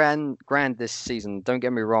been grand this season, don't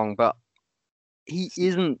get me wrong, but he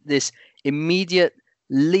isn't this immediate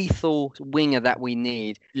lethal winger that we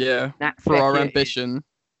need. Yeah, for our ambition.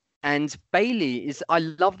 And Bailey is, I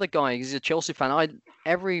love the guy. He's a Chelsea fan.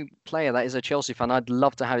 Every player that is a Chelsea fan, I'd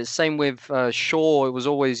love to have it. Same with Shaw. It was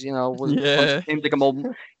always, even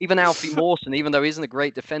Alfie Mawson, even though he isn't a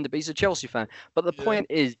great defender, but he's a Chelsea fan. But the point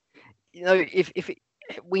is, if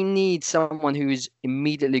we need someone who is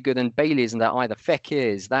immediately good, and Bailey isn't that either.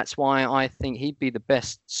 Fekir is. That's why I think he'd be the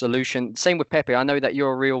best solution. Same with Pepe. I know that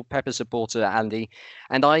you're a real Pepe supporter, Andy,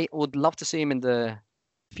 and I would love to see him in the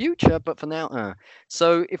future, but for now,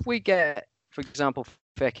 So if we get, for example,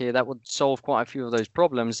 Fekir, that would solve quite a few of those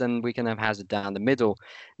problems, and we can have Hazard down the middle.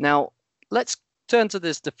 Now, let's turn to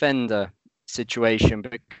this defender situation,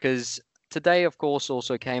 because today, of course,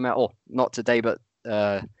 also came out, or not today, but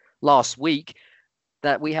last week,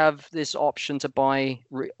 that we have this option to buy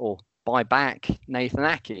back Nathan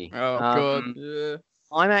Ake. Oh, God. Yeah.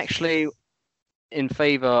 I'm actually in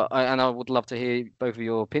favour, and I would love to hear both of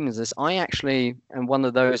your opinions on this. I actually am one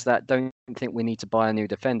of those that don't think we need to buy a new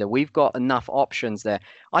defender. We've got enough options there.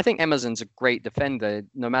 I think Emerson's a great defender,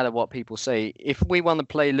 no matter what people say. If we want to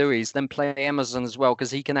play Luis, then play Emerson as well,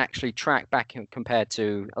 because he can actually track back compared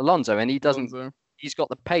to Alonso, and he doesn't. He's got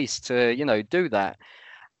the pace to, do that.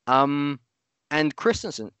 And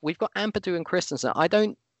Christensen, we've got Ampadu and Christensen. I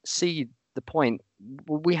don't see the point.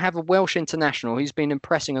 We have a Welsh international. He's been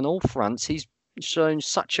impressing on all fronts. He's shown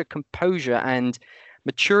such a composure and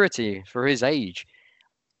maturity for his age.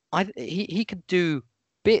 He could do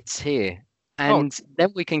bits here, and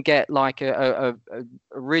then we can get like a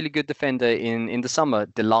really good defender in the summer.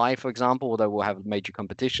 Delay, for example, although we'll have major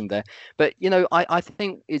competition there. But I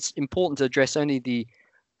think it's important to address only the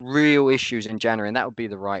real issues in January, and that would be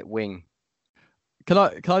the right wing. Can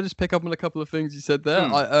I just pick up on a couple of things you said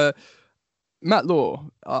there? Matt Law,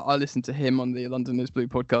 I listened to him on the London is Blue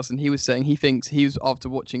podcast, and he was saying he thinks he was, after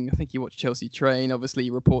watching, I think he watched Chelsea train, obviously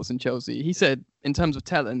he reports in Chelsea. He said, in terms of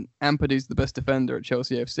talent, Ampadu's the best defender at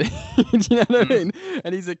Chelsea FC. Do you know what I mean?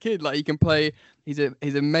 And he's a kid, like he can play, he's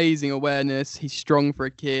amazing awareness, he's strong for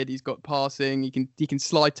a kid, he's got passing, he can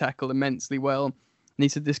slide tackle immensely well. And he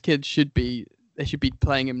said this kid they should be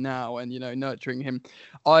playing him now and, nurturing him.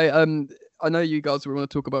 I know you guys will want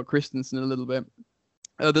to talk about Christensen a little bit.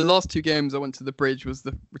 The last two games I went to the Bridge was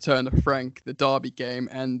the return of Frank, the Derby game,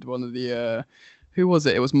 and one of the who was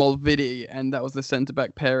it? It was Mulvidi, and that was the centre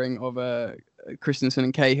back pairing of Christensen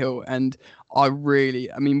and Cahill. And I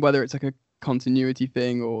mean, whether it's like a continuity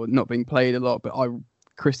thing or not being played a lot, but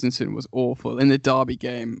Christensen was awful in the Derby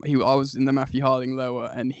game. I was in the Matthew Harding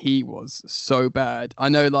lower, and he was so bad. I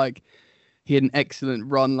know, like, he had an excellent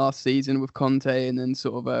run last season with Conte, and then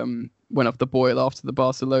sort of went off the boil after the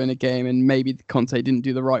Barcelona game, and maybe Conte didn't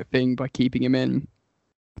do the right thing by keeping him in.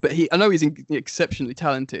 But I know he's exceptionally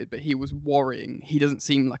talented, but he was worrying. He doesn't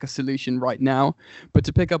seem like a solution right now. But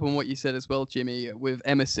to pick up on what you said as well, Jimmy, with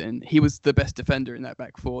Emerson, he was the best defender in that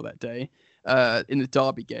back four that day. In the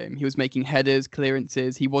Derby game, he was making headers,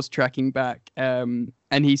 clearances, he was tracking back, and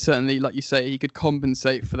he certainly, like you say, he could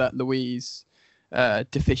compensate for that Luiz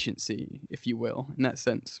deficiency, if you will, in that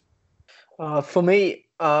sense. For me,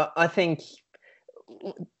 I think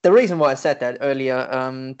the reason why I said that earlier,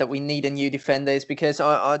 that we need a new defender, is because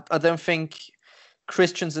I don't think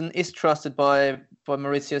Christensen is trusted by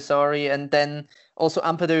Maurizio Sarri, and then also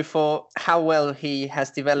Ampadu, for how well he has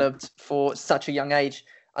developed for such a young age.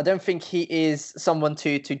 I don't think he is someone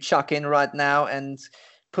to chuck in right now and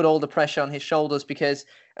put all the pressure on his shoulders, because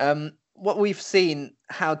what we've seen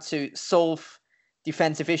how to solve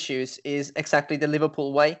defensive issues is exactly the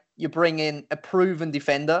Liverpool way. You bring in a proven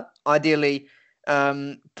defender, ideally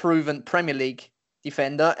proven Premier League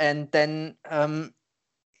defender, and then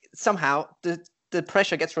somehow the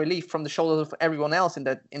pressure gets relieved from the shoulders of everyone else in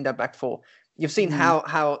that back four. You've seen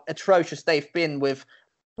how atrocious they've been with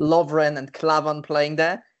Lovren and Klavan playing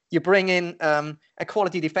there. You bring in a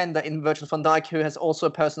quality defender in Virgil van Dijk, who has also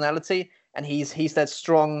a personality, and he's that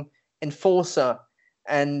strong enforcer.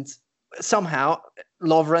 And somehow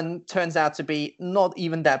Lovren turns out to be not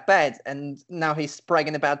even that bad, and now he's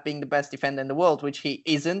bragging about being the best defender in the world, which he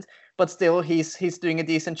isn't. But still, he's doing a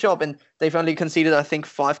decent job, and they've only conceded, I think,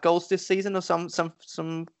 5 goals this season, or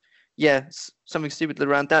something stupid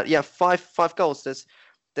around that. Yeah, five goals.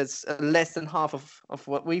 That's less than half of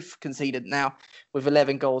what we've conceded now, with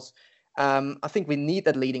 11 goals. I think we need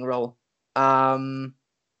that leading role. I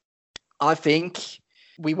think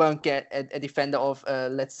we won't get a defender of,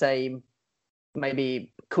 let's say,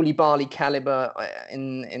 maybe Koulibaly caliber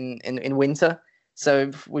in winter. So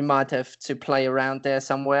we might have to play around there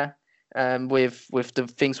somewhere with the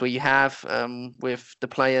things where you have with the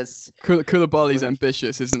players. Koulibaly's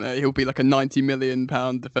ambitious, isn't he? He'll be like a £90 million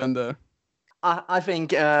defender. I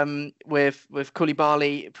think with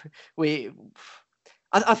Koulibaly,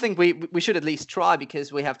 I think we should at least try,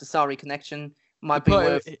 because we have the Sarri connection.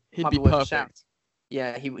 He'd be perfect.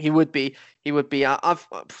 Yeah, he would be. He would be.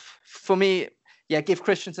 For me, yeah, give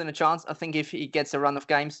Christensen a chance. I think if he gets a run of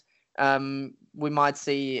games, we might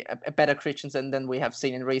see a better Christensen than we have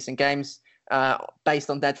seen in recent games.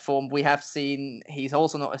 Based on that form, we have seen he's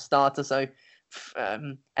also not a starter. So,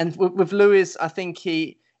 and with Luiz, I think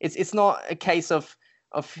it's not a case of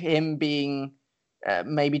him being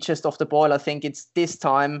maybe just off the boil. I think it's this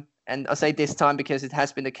time. And I say this time because it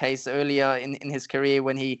has been the case earlier in his career.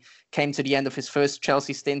 When he came to the end of his first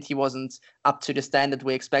Chelsea stint, he wasn't up to the standard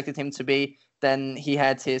we expected him to be. Then he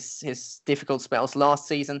had his difficult spells last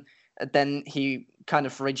season. Then he kind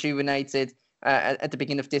of rejuvenated at the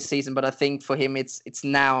beginning of this season. But I think for him, it's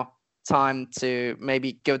now time to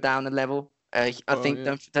maybe go down a level.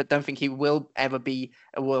 Don't think he will ever be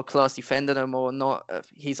a world-class defender no more.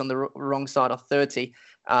 He's on the wrong side of 30.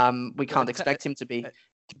 We can't expect him to be.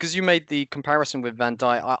 Because you made the comparison with Van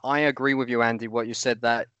Dijk, I agree with you, Andy, what you said,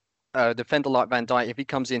 that a defender like Van Dijk, if he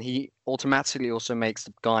comes in, he automatically also makes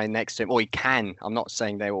the guy next to him, or he can, I'm not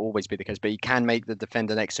saying they will always be the case, but he can make the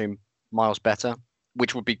defender next to him miles better,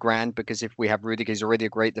 which would be grand, because if we have Rudiger, he's already a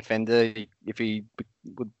great defender. If he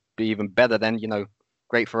would be even better, then,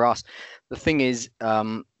 great for us. The thing is,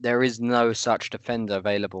 there is no such defender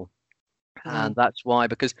available. And that's why,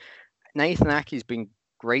 because Nathan Aké's been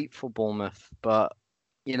great for Bournemouth, but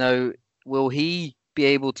will he be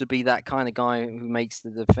able to be that kind of guy who makes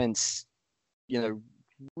the defense,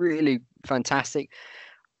 really fantastic?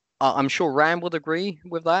 I'm sure Ram would agree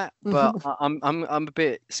with that, but I'm a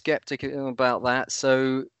bit skeptical about that.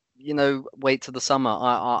 So, wait till the summer.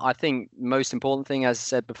 I think most important thing, as I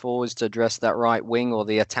said before, is to address that right wing or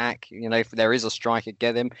the attack. If there is a striker,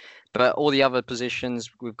 get him. But all the other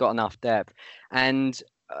positions, we've got enough depth. And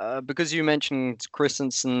because you mentioned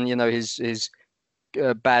Christensen, his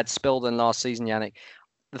bad spell than last season, Yannick.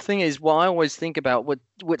 The thing is, what I always think about,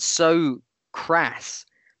 what's so crass,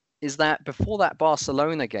 is that before that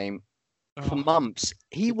Barcelona game, for months.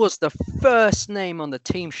 He was the first name on the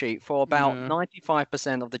team sheet for about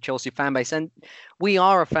 95% of the Chelsea fan base. And we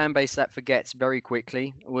are a fan base that forgets very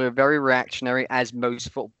quickly. We're very reactionary, as most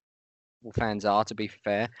football fans are, to be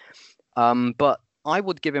fair. But I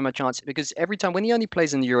would give him a chance because every time when he only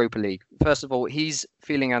plays in the Europa League, first of all, he's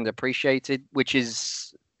feeling underappreciated, which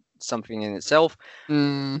is something in itself.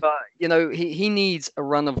 But, you know, he needs a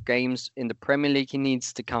run of games in the Premier League. He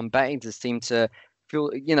needs to come back into this team to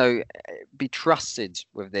feel, you know, be trusted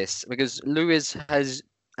with this, because Lewis has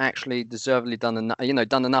actually deservedly done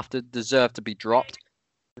enough to deserve to be dropped.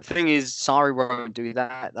 The thing is, Sarri won't do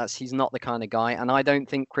that. He's not the kind of guy, and I don't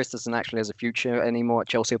think Christensen actually has a future anymore at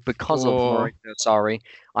Chelsea because of Maurizio Sarri.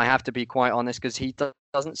 I have to be quite honest, because he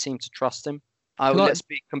doesn't seem to trust him. Let's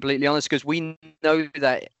be completely honest, because we know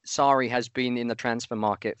that Sarri has been in the transfer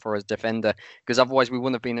market for a defender, because otherwise we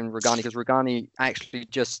wouldn't have been in Rugani, because Rugani actually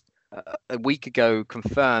just a week ago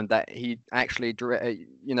confirmed that he actually,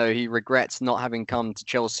 he regrets not having come to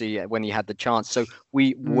Chelsea when he had the chance. So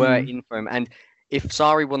we were in for him, and if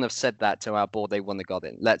Sarri wouldn't have said that to our board, they wouldn't have got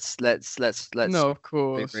in. Let's. No, of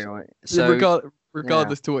course. So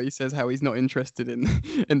regardless to what he says, how he's not interested in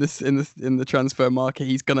the transfer market,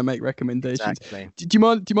 he's gonna make recommendations. Exactly. Do you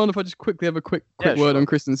mind if I just quickly have a quick word on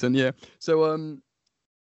Christensen? Yeah. So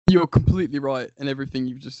you're completely right in everything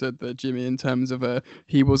you've just said there, Jimmy, in terms of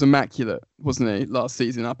he was immaculate, wasn't he, last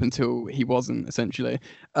season up until he wasn't, essentially.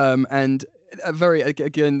 And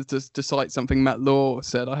again, to cite something Matt Law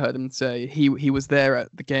said, I heard him say he was there at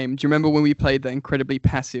the game. Do you remember when we played that incredibly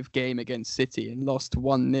passive game against City and lost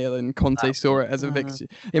 1-0 and Conte saw it as a victory?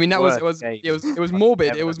 I mean, it was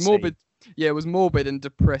morbid. It was morbid. Yeah, it was morbid and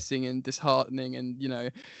depressing and disheartening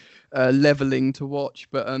and leveling to watch.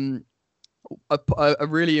 But a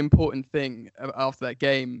really important thing after that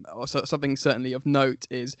game, or something certainly of note,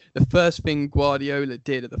 is the first thing Guardiola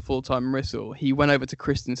did at the full-time whistle. He went over to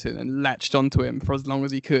Christensen and latched onto him for as long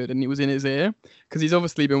as he could, and he was in his ear, because he's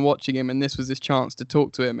obviously been watching him, and this was his chance to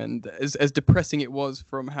talk to him. And as depressing it was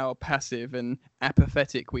from how passive and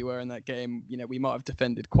apathetic we were in that game, we might have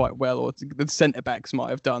defended quite well, or the centre-backs might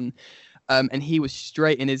have done, and he was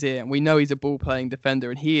straight in his ear. And we know he's a ball-playing defender,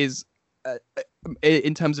 and he is,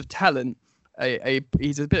 in terms of talent,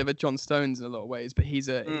 he's a bit of a John Stones in a lot of ways, but he's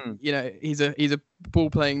a ball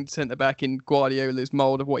playing centre back in Guardiola's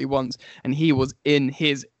mould of what he wants, and he was in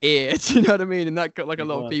his ear. Do you know what I mean? And that got a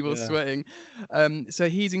lot of people sweating. So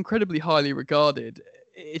he's incredibly highly regarded.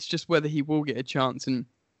 It's just whether he will get a chance, and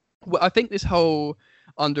I think this whole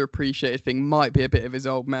underappreciated thing might be a bit of his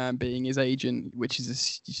old man being his agent, which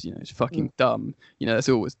is it's fucking dumb. That's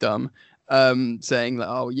always dumb. Saying that,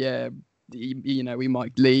 oh yeah, we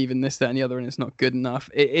might leave and this, that, and the other, and it's not good enough.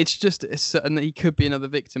 It's certain that he could be another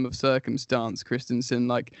victim of circumstance. Christensen,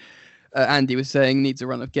 like Andy was saying, needs a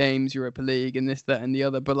run of games, Europa League, and this, that, and the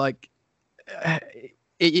other. But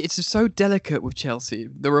it's just so delicate with Chelsea.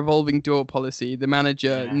 The revolving door policy. The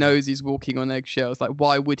manager knows he's walking on eggshells. Like,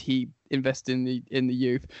 why would he invest in the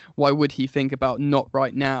youth? Why would he think about not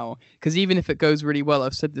right now? Because even if it goes really well,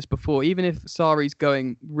 I've said this before, even if Sarri's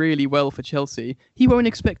going really well for Chelsea, he won't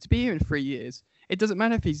expect to be here in 3 years. It doesn't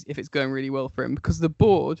matter if it's going really well for him, because the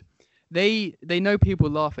board, they know people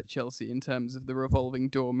laugh at Chelsea in terms of the revolving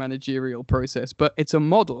door managerial process, but it's a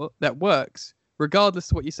model that works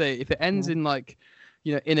regardless of what you say. If it ends in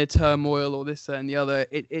inner turmoil or this, that, and the other,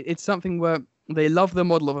 it's something where they love the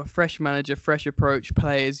model of a fresh manager, fresh approach,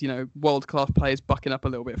 players, world-class players bucking up a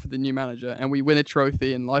little bit for the new manager, and we win a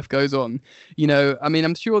trophy and life goes on. I mean,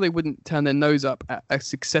 I'm sure they wouldn't turn their nose up at a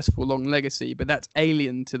successful long legacy, but that's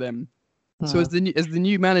alien to them. So as the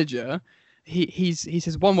new manager, he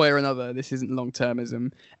says one way or another, this isn't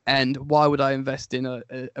long-termism, and why would I invest in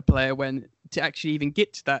a player when to actually even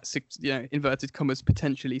get to that, inverted commas,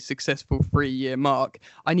 potentially successful 3-year mark,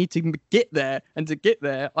 I need to get there, and to get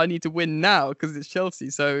there, I need to win now because it's Chelsea.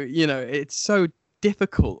 So, it's so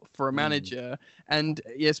difficult for a manager, and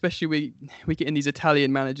especially we get in these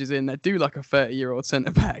Italian managers in that do like a 30-year-old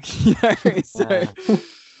centre-back,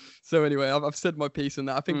 So anyway, I've said my piece on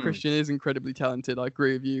that. I think Christian is incredibly talented. I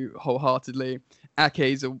agree with you wholeheartedly. Ake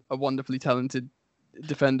is a wonderfully talented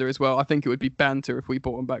defender as well. I think it would be banter if we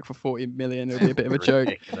bought him back for 40 million. It would be a bit of a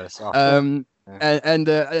joke.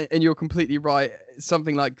 And you're completely right.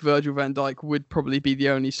 Something like Virgil van Dijk would probably be the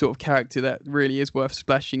only sort of character that really is worth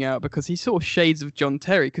splashing out, because he's sort of shades of John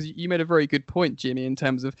Terry. Because you made a very good point, Jimmy, in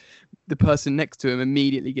terms of the person next to him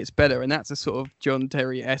immediately gets better, and that's a sort of John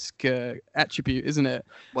Terry-esque attribute, isn't it?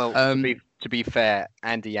 Well, to be fair,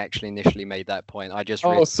 Andy actually initially made that point. I just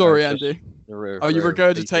sorry, Andy. You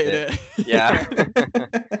regurgitated it. Yeah.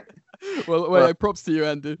 well, props to you,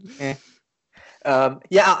 Andy. Yeah.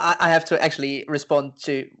 I have to actually respond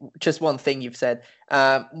to just one thing you've said.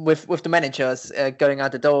 With the managers going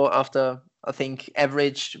out the door after, I think,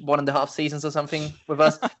 average 1.5 seasons or something with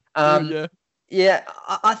us. Yeah. Yeah,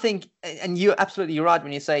 I think, and you're absolutely right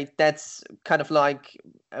when you say that's kind of like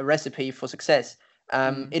a recipe for success.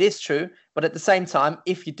 It is true, but at the same time,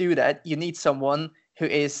 if you do that, you need someone who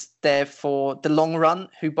is there for the long run,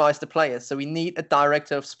 who buys the players. So we need a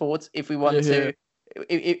director of sports if we want to,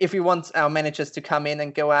 if we want our managers to come in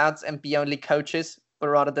and go out and be only coaches, but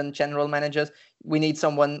rather than general managers. We need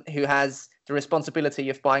someone who has the responsibility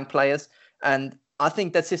of buying players, and I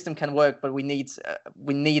think that system can work, but we need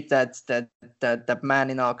that man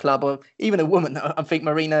in our club, or even a woman. I think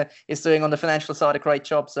Marina is doing on the financial side a great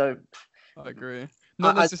job. So I agree.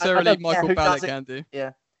 Not necessarily I Michael Ballack, Andy.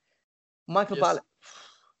 Yeah, Michael Yes. Ballack.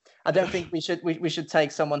 I don't think we should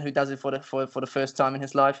take someone who does it for the first time in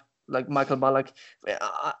his life, like Michael Ballack.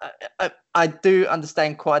 I do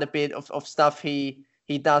understand quite a bit of stuff he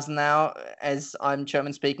does now, as I'm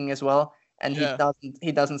German speaking as well. And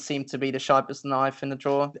he doesn't seem to be the sharpest knife in the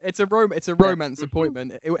drawer. It's a romance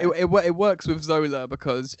appointment. It works with Zola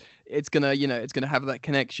because it's gonna have that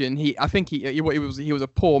connection. I think he was a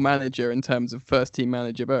poor manager in terms of first team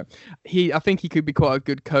manager, but I think he could be quite a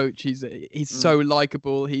good coach. He's so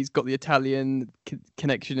likable. He's got the Italian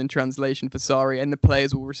connection and translation for Sarri, and the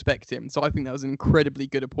players will respect him. So I think that was an incredibly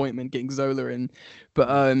good appointment getting Zola in. But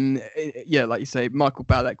like you say, Michael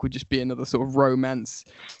Ballack would just be another sort of romance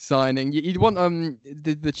signing. You'd want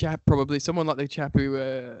the chap, probably someone like the chap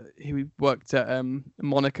who worked at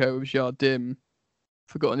Monaco with Jardim,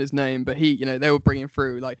 forgotten his name, but they were bringing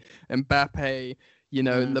through like Mbappe,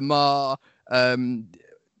 Lamar,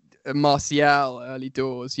 Martial early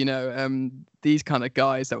doors, these kind of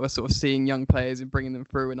guys that were sort of seeing young players and bringing them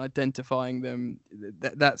through and identifying them.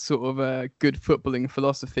 That sort of good footballing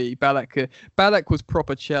philosophy. Ballack was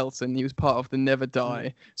proper Chelsea, and he was part of the Never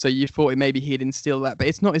Die. So you thought maybe he'd instill that, but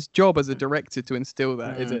it's not his job as a director to instill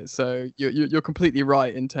that, is it? So you're completely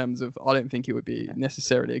right in terms of, I don't think it would be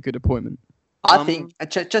necessarily a good appointment. I think,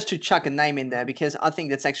 just to chuck a name in there, because I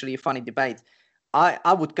think that's actually a funny debate.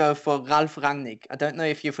 I would go for Ralf Rangnick. I don't know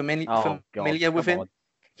if you're familiar with him.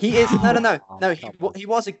 He is no. He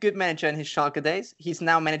was a good manager in his Schalke days. He's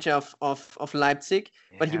now manager of Leipzig,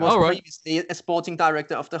 but he was previously a sporting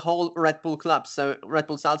director of the whole Red Bull club. So Red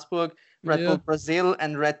Bull Salzburg, Red Bull Brazil,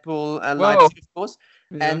 and Red Bull Leipzig, of course.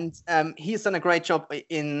 Yeah. And he's done a great job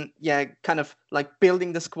in kind of like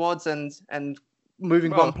building the squads and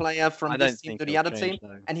moving one player from this team to the other team.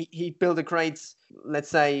 Though. And he built a great, let's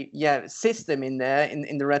say, system in there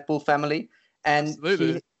in the Red Bull family. And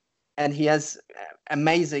he has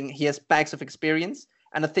he has bags of experience.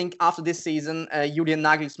 And I think after this season, Julian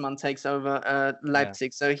Nagelsmann takes over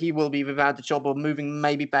Leipzig. So he will be without the job or moving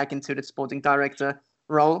maybe back into the sporting director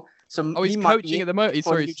role. So he's coaching at the moment.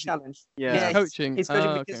 He's challenge. He's coaching. He's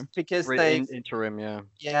coaching because they interim. Ralf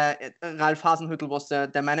Hasenhüttl was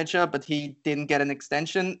the manager, but he didn't get an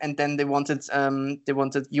extension. And then they wanted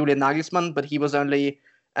Julian Nagelsmann, but he was only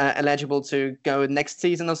eligible to go next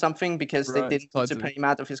season or something because they didn't want to pay him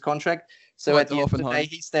out of his contract. So at the end of the day,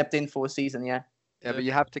 he stepped in for a season. Yeah, but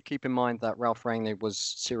you have to keep in mind that Ralf Rangnick was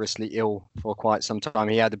seriously ill for quite some time.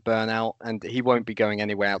 He had a burnout, and he won't be going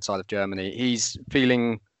anywhere outside of Germany. He's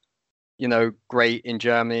feeling great in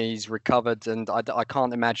Germany. He's recovered, and I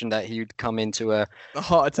can't imagine that he'd come into a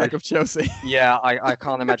heart attack of Chelsea. Yeah, I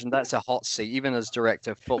can't imagine. That's a hot seat. Even as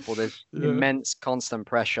director of football, there's immense constant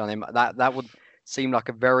pressure on him. That would seem like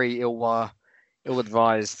a very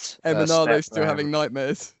ill-advised. Emanalo's still having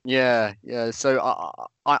nightmares. Yeah. So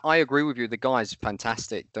I agree with you. The guy's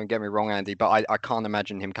fantastic. Don't get me wrong, Andy. But I can't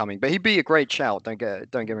imagine him coming. But he'd be a great shout. Don't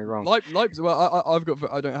get me wrong. Leipzig. Well,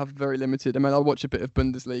 I don't have very limited. I mean, I watch a bit of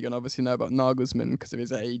Bundesliga and obviously know about Nagelsmann because of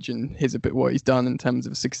his age and a bit what he's done in terms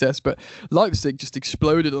of success. But Leipzig just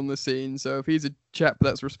exploded on the scene. So if he's a chap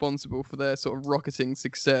that's responsible for their sort of rocketing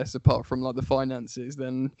success, apart from like the finances,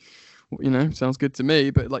 then. Sounds good to me.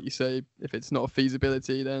 But like you say, if it's not a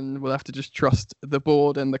feasibility, then we'll have to just trust the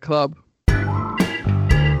board and the club.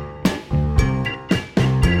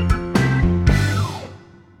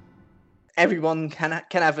 Everyone can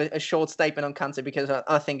have a short statement on Kantes because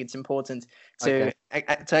I think it's important to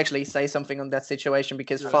actually say something on that situation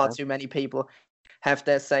because far too many people have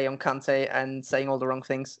their say on Kantes and saying all the wrong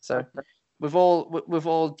things. So. With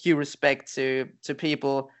all due respect to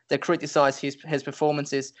people that criticize his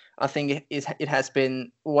performances, I think it has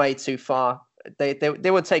been way too far. They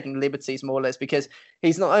were taking liberties more or less because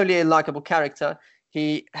he's not only a likable character,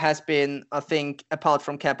 he has been, I think, apart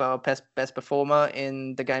from Kepa, our best performer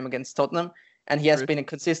in the game against Tottenham, and he has been a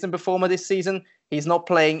consistent performer this season. He's not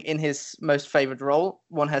playing in his most favorite role.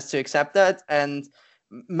 One has to accept that, and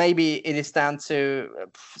maybe it is down to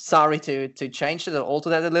Sarri to change it or alter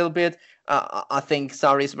that a little bit. I think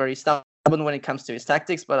Sarri is very stubborn when it comes to his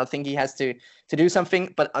tactics, but I think he has to do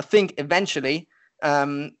something. But I think eventually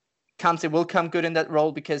Kante will come good in that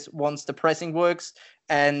role, because once the pressing works,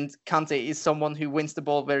 and Kante is someone who wins the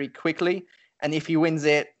ball very quickly, and if he wins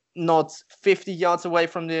it not 50 yards away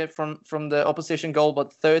from the opposition goal,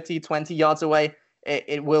 but 30, 20 yards away,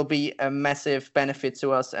 it will be a massive benefit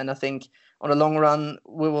to us. And I think on the long run,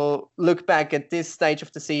 we will look back at this stage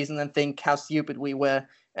of the season and think how stupid we were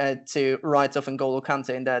to write off N'Golo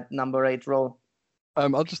Kante in that number 8 role.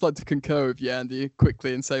 I'd just like to concur with you, Andy,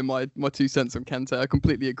 quickly and say my 2 cents on Kante. I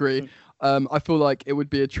completely agree. I feel like it would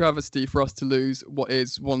be a travesty for us to lose what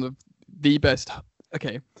is one of the best.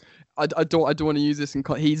 Okay, I don't want to use this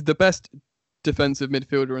he's the best defensive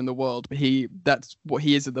midfielder in the world, but that's what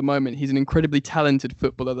he is at the moment. He's an incredibly talented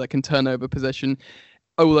footballer that can turn over possession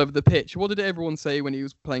all over the pitch. What did everyone say when he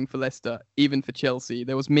was playing for Leicester, even for Chelsea?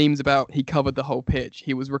 There was memes about he covered the whole pitch.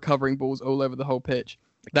 He was recovering balls all over the whole pitch.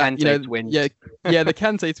 Kante twins. Yeah, the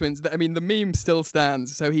Kante twins. I mean, the meme still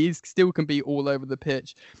stands, so he still can be all over the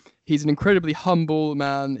pitch. He's an incredibly humble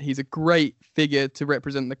man. He's a great figure to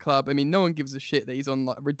represent the club. I mean, no one gives a shit that he's on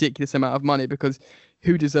like a ridiculous amount of money, because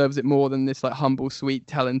who deserves it more than this like humble, sweet,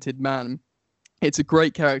 talented man? It's a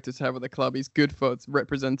great character to have at the club. He's good for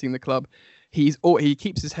representing the club. He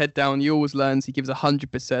keeps his head down. He always learns. He gives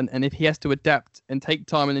 100%. And if he has to adapt and take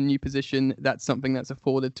time in a new position, that's something that's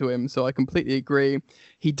afforded to him. So I completely agree.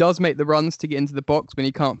 He does make the runs to get into the box when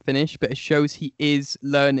he can't finish, but it shows he is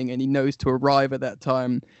learning and he knows to arrive at that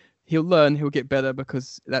time. He'll learn, he'll get better,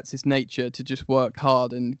 because that's his nature, to just work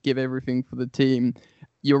hard and give everything for the team.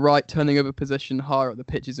 You're right, turning over possession higher up the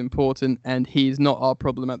pitch is important, and he's not our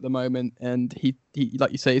problem at the moment. And he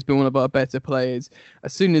like you say, he's been one of our better players.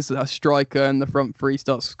 As soon as a striker and the front three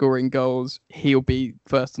starts scoring goals, he'll be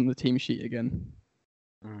first on the team sheet again.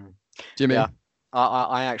 Jimmy? Yeah,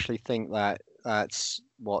 I actually think that's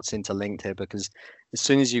what's interlinked here, because as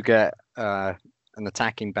soon as you get an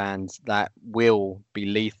attacking band that will be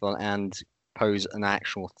lethal and pose an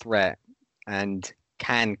actual threat and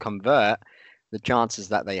can convert, the chances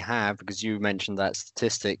that they have, because you mentioned that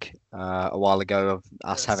statistic a while ago of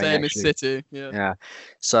us having same as City. Yeah.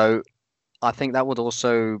 So I think that would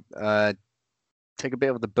also take a bit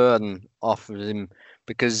of the burden off of him,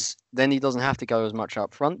 because then he doesn't have to go as much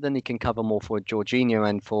up front. Then he can cover more for Jorginho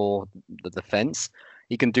and for the defense.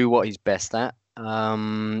 He can do what he's best at.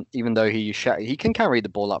 Even though he can carry the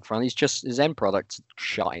ball up front, his end product's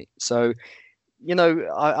shy. So,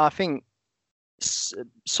 I think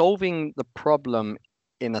solving the problem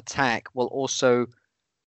in attack will also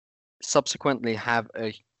subsequently have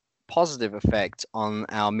a positive effect on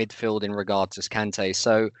our midfield in regards to Kante.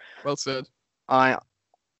 So, well said. I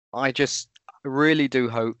just really do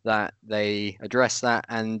hope that they address that,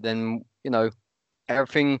 and then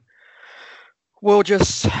everything will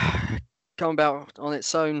just come about on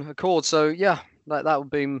its own accord. So yeah, that would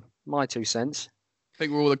be my 2 cents. I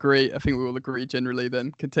think we all agree generally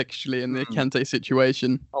then, contextually, in the Kante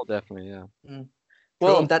situation. Oh, definitely, yeah.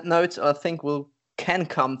 Well, on that note, I think we can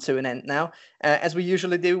come to an end now, as we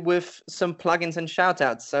usually do with some plugins and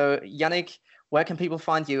shout-outs. So, Yannick, where can people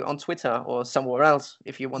find you on Twitter or somewhere else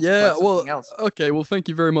if you want to plug something else? Okay, well, thank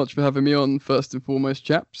you very much for having me on, first and foremost,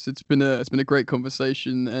 chaps. It's been a great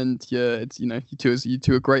conversation, and yeah, it's you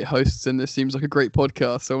two are great hosts, and this seems like a great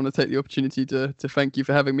podcast. So I want to take the opportunity to thank you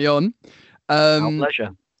for having me on. Our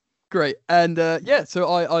pleasure. Great. And so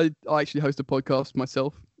I actually host a podcast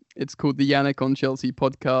myself. It's called the Yannick on Chelsea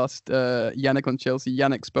podcast. Yannick on Chelsea.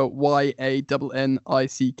 Yannick spelled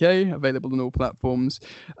YANNICK. Available on all platforms.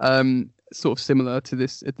 Sort of similar to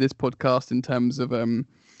this podcast in terms of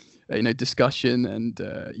discussion and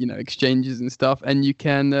exchanges and stuff. And you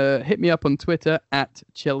can hit me up on Twitter at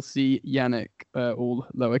Chelsea Yannick, all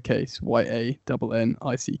lowercase YANNICK.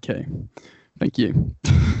 Thank you.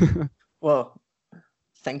 Well,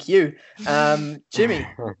 thank you. Jimmy.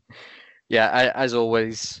 Yeah, as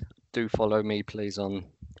always, do follow me, please, on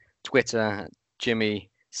Twitter,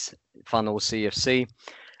 Jimmy Funnel CFC.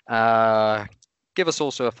 Give us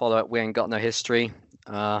also a follow at We Ain't Got No History,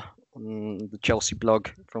 on the Chelsea blog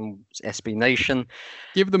from SB Nation.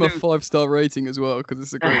 Give them a 5-star rating as well, because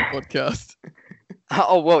it's a great podcast.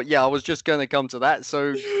 Oh, well, yeah, I was just going to come to that.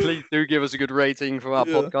 So please do give us a good rating for our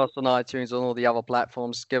podcast on iTunes, on all the other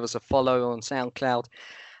platforms. Give us a follow on SoundCloud.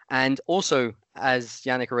 And also, as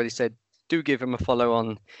Yannick already said, do give him a follow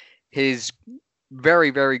on his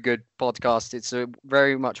very, very good podcast. It's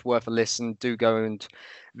very much worth a listen. Do go and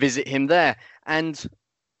visit him there. And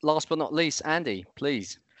last but not least, Andy,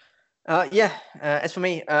 please. As for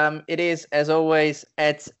me, it is, as always,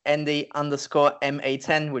 at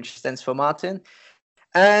Andy_MA10, which stands for Martin.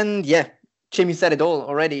 And yeah, Jimmy said it all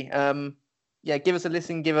already. Give us a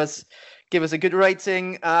listen, give us a good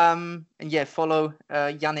rating. And yeah, follow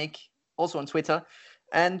Yannick also on Twitter.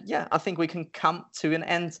 And yeah, I think we can come to an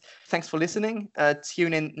end. Thanks for listening.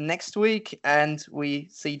 Tune in next week, and we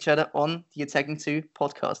see each other on the Attacking 2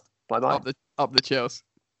 podcast. Bye bye. Up the Chelsea.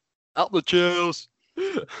 Up the Chelsea.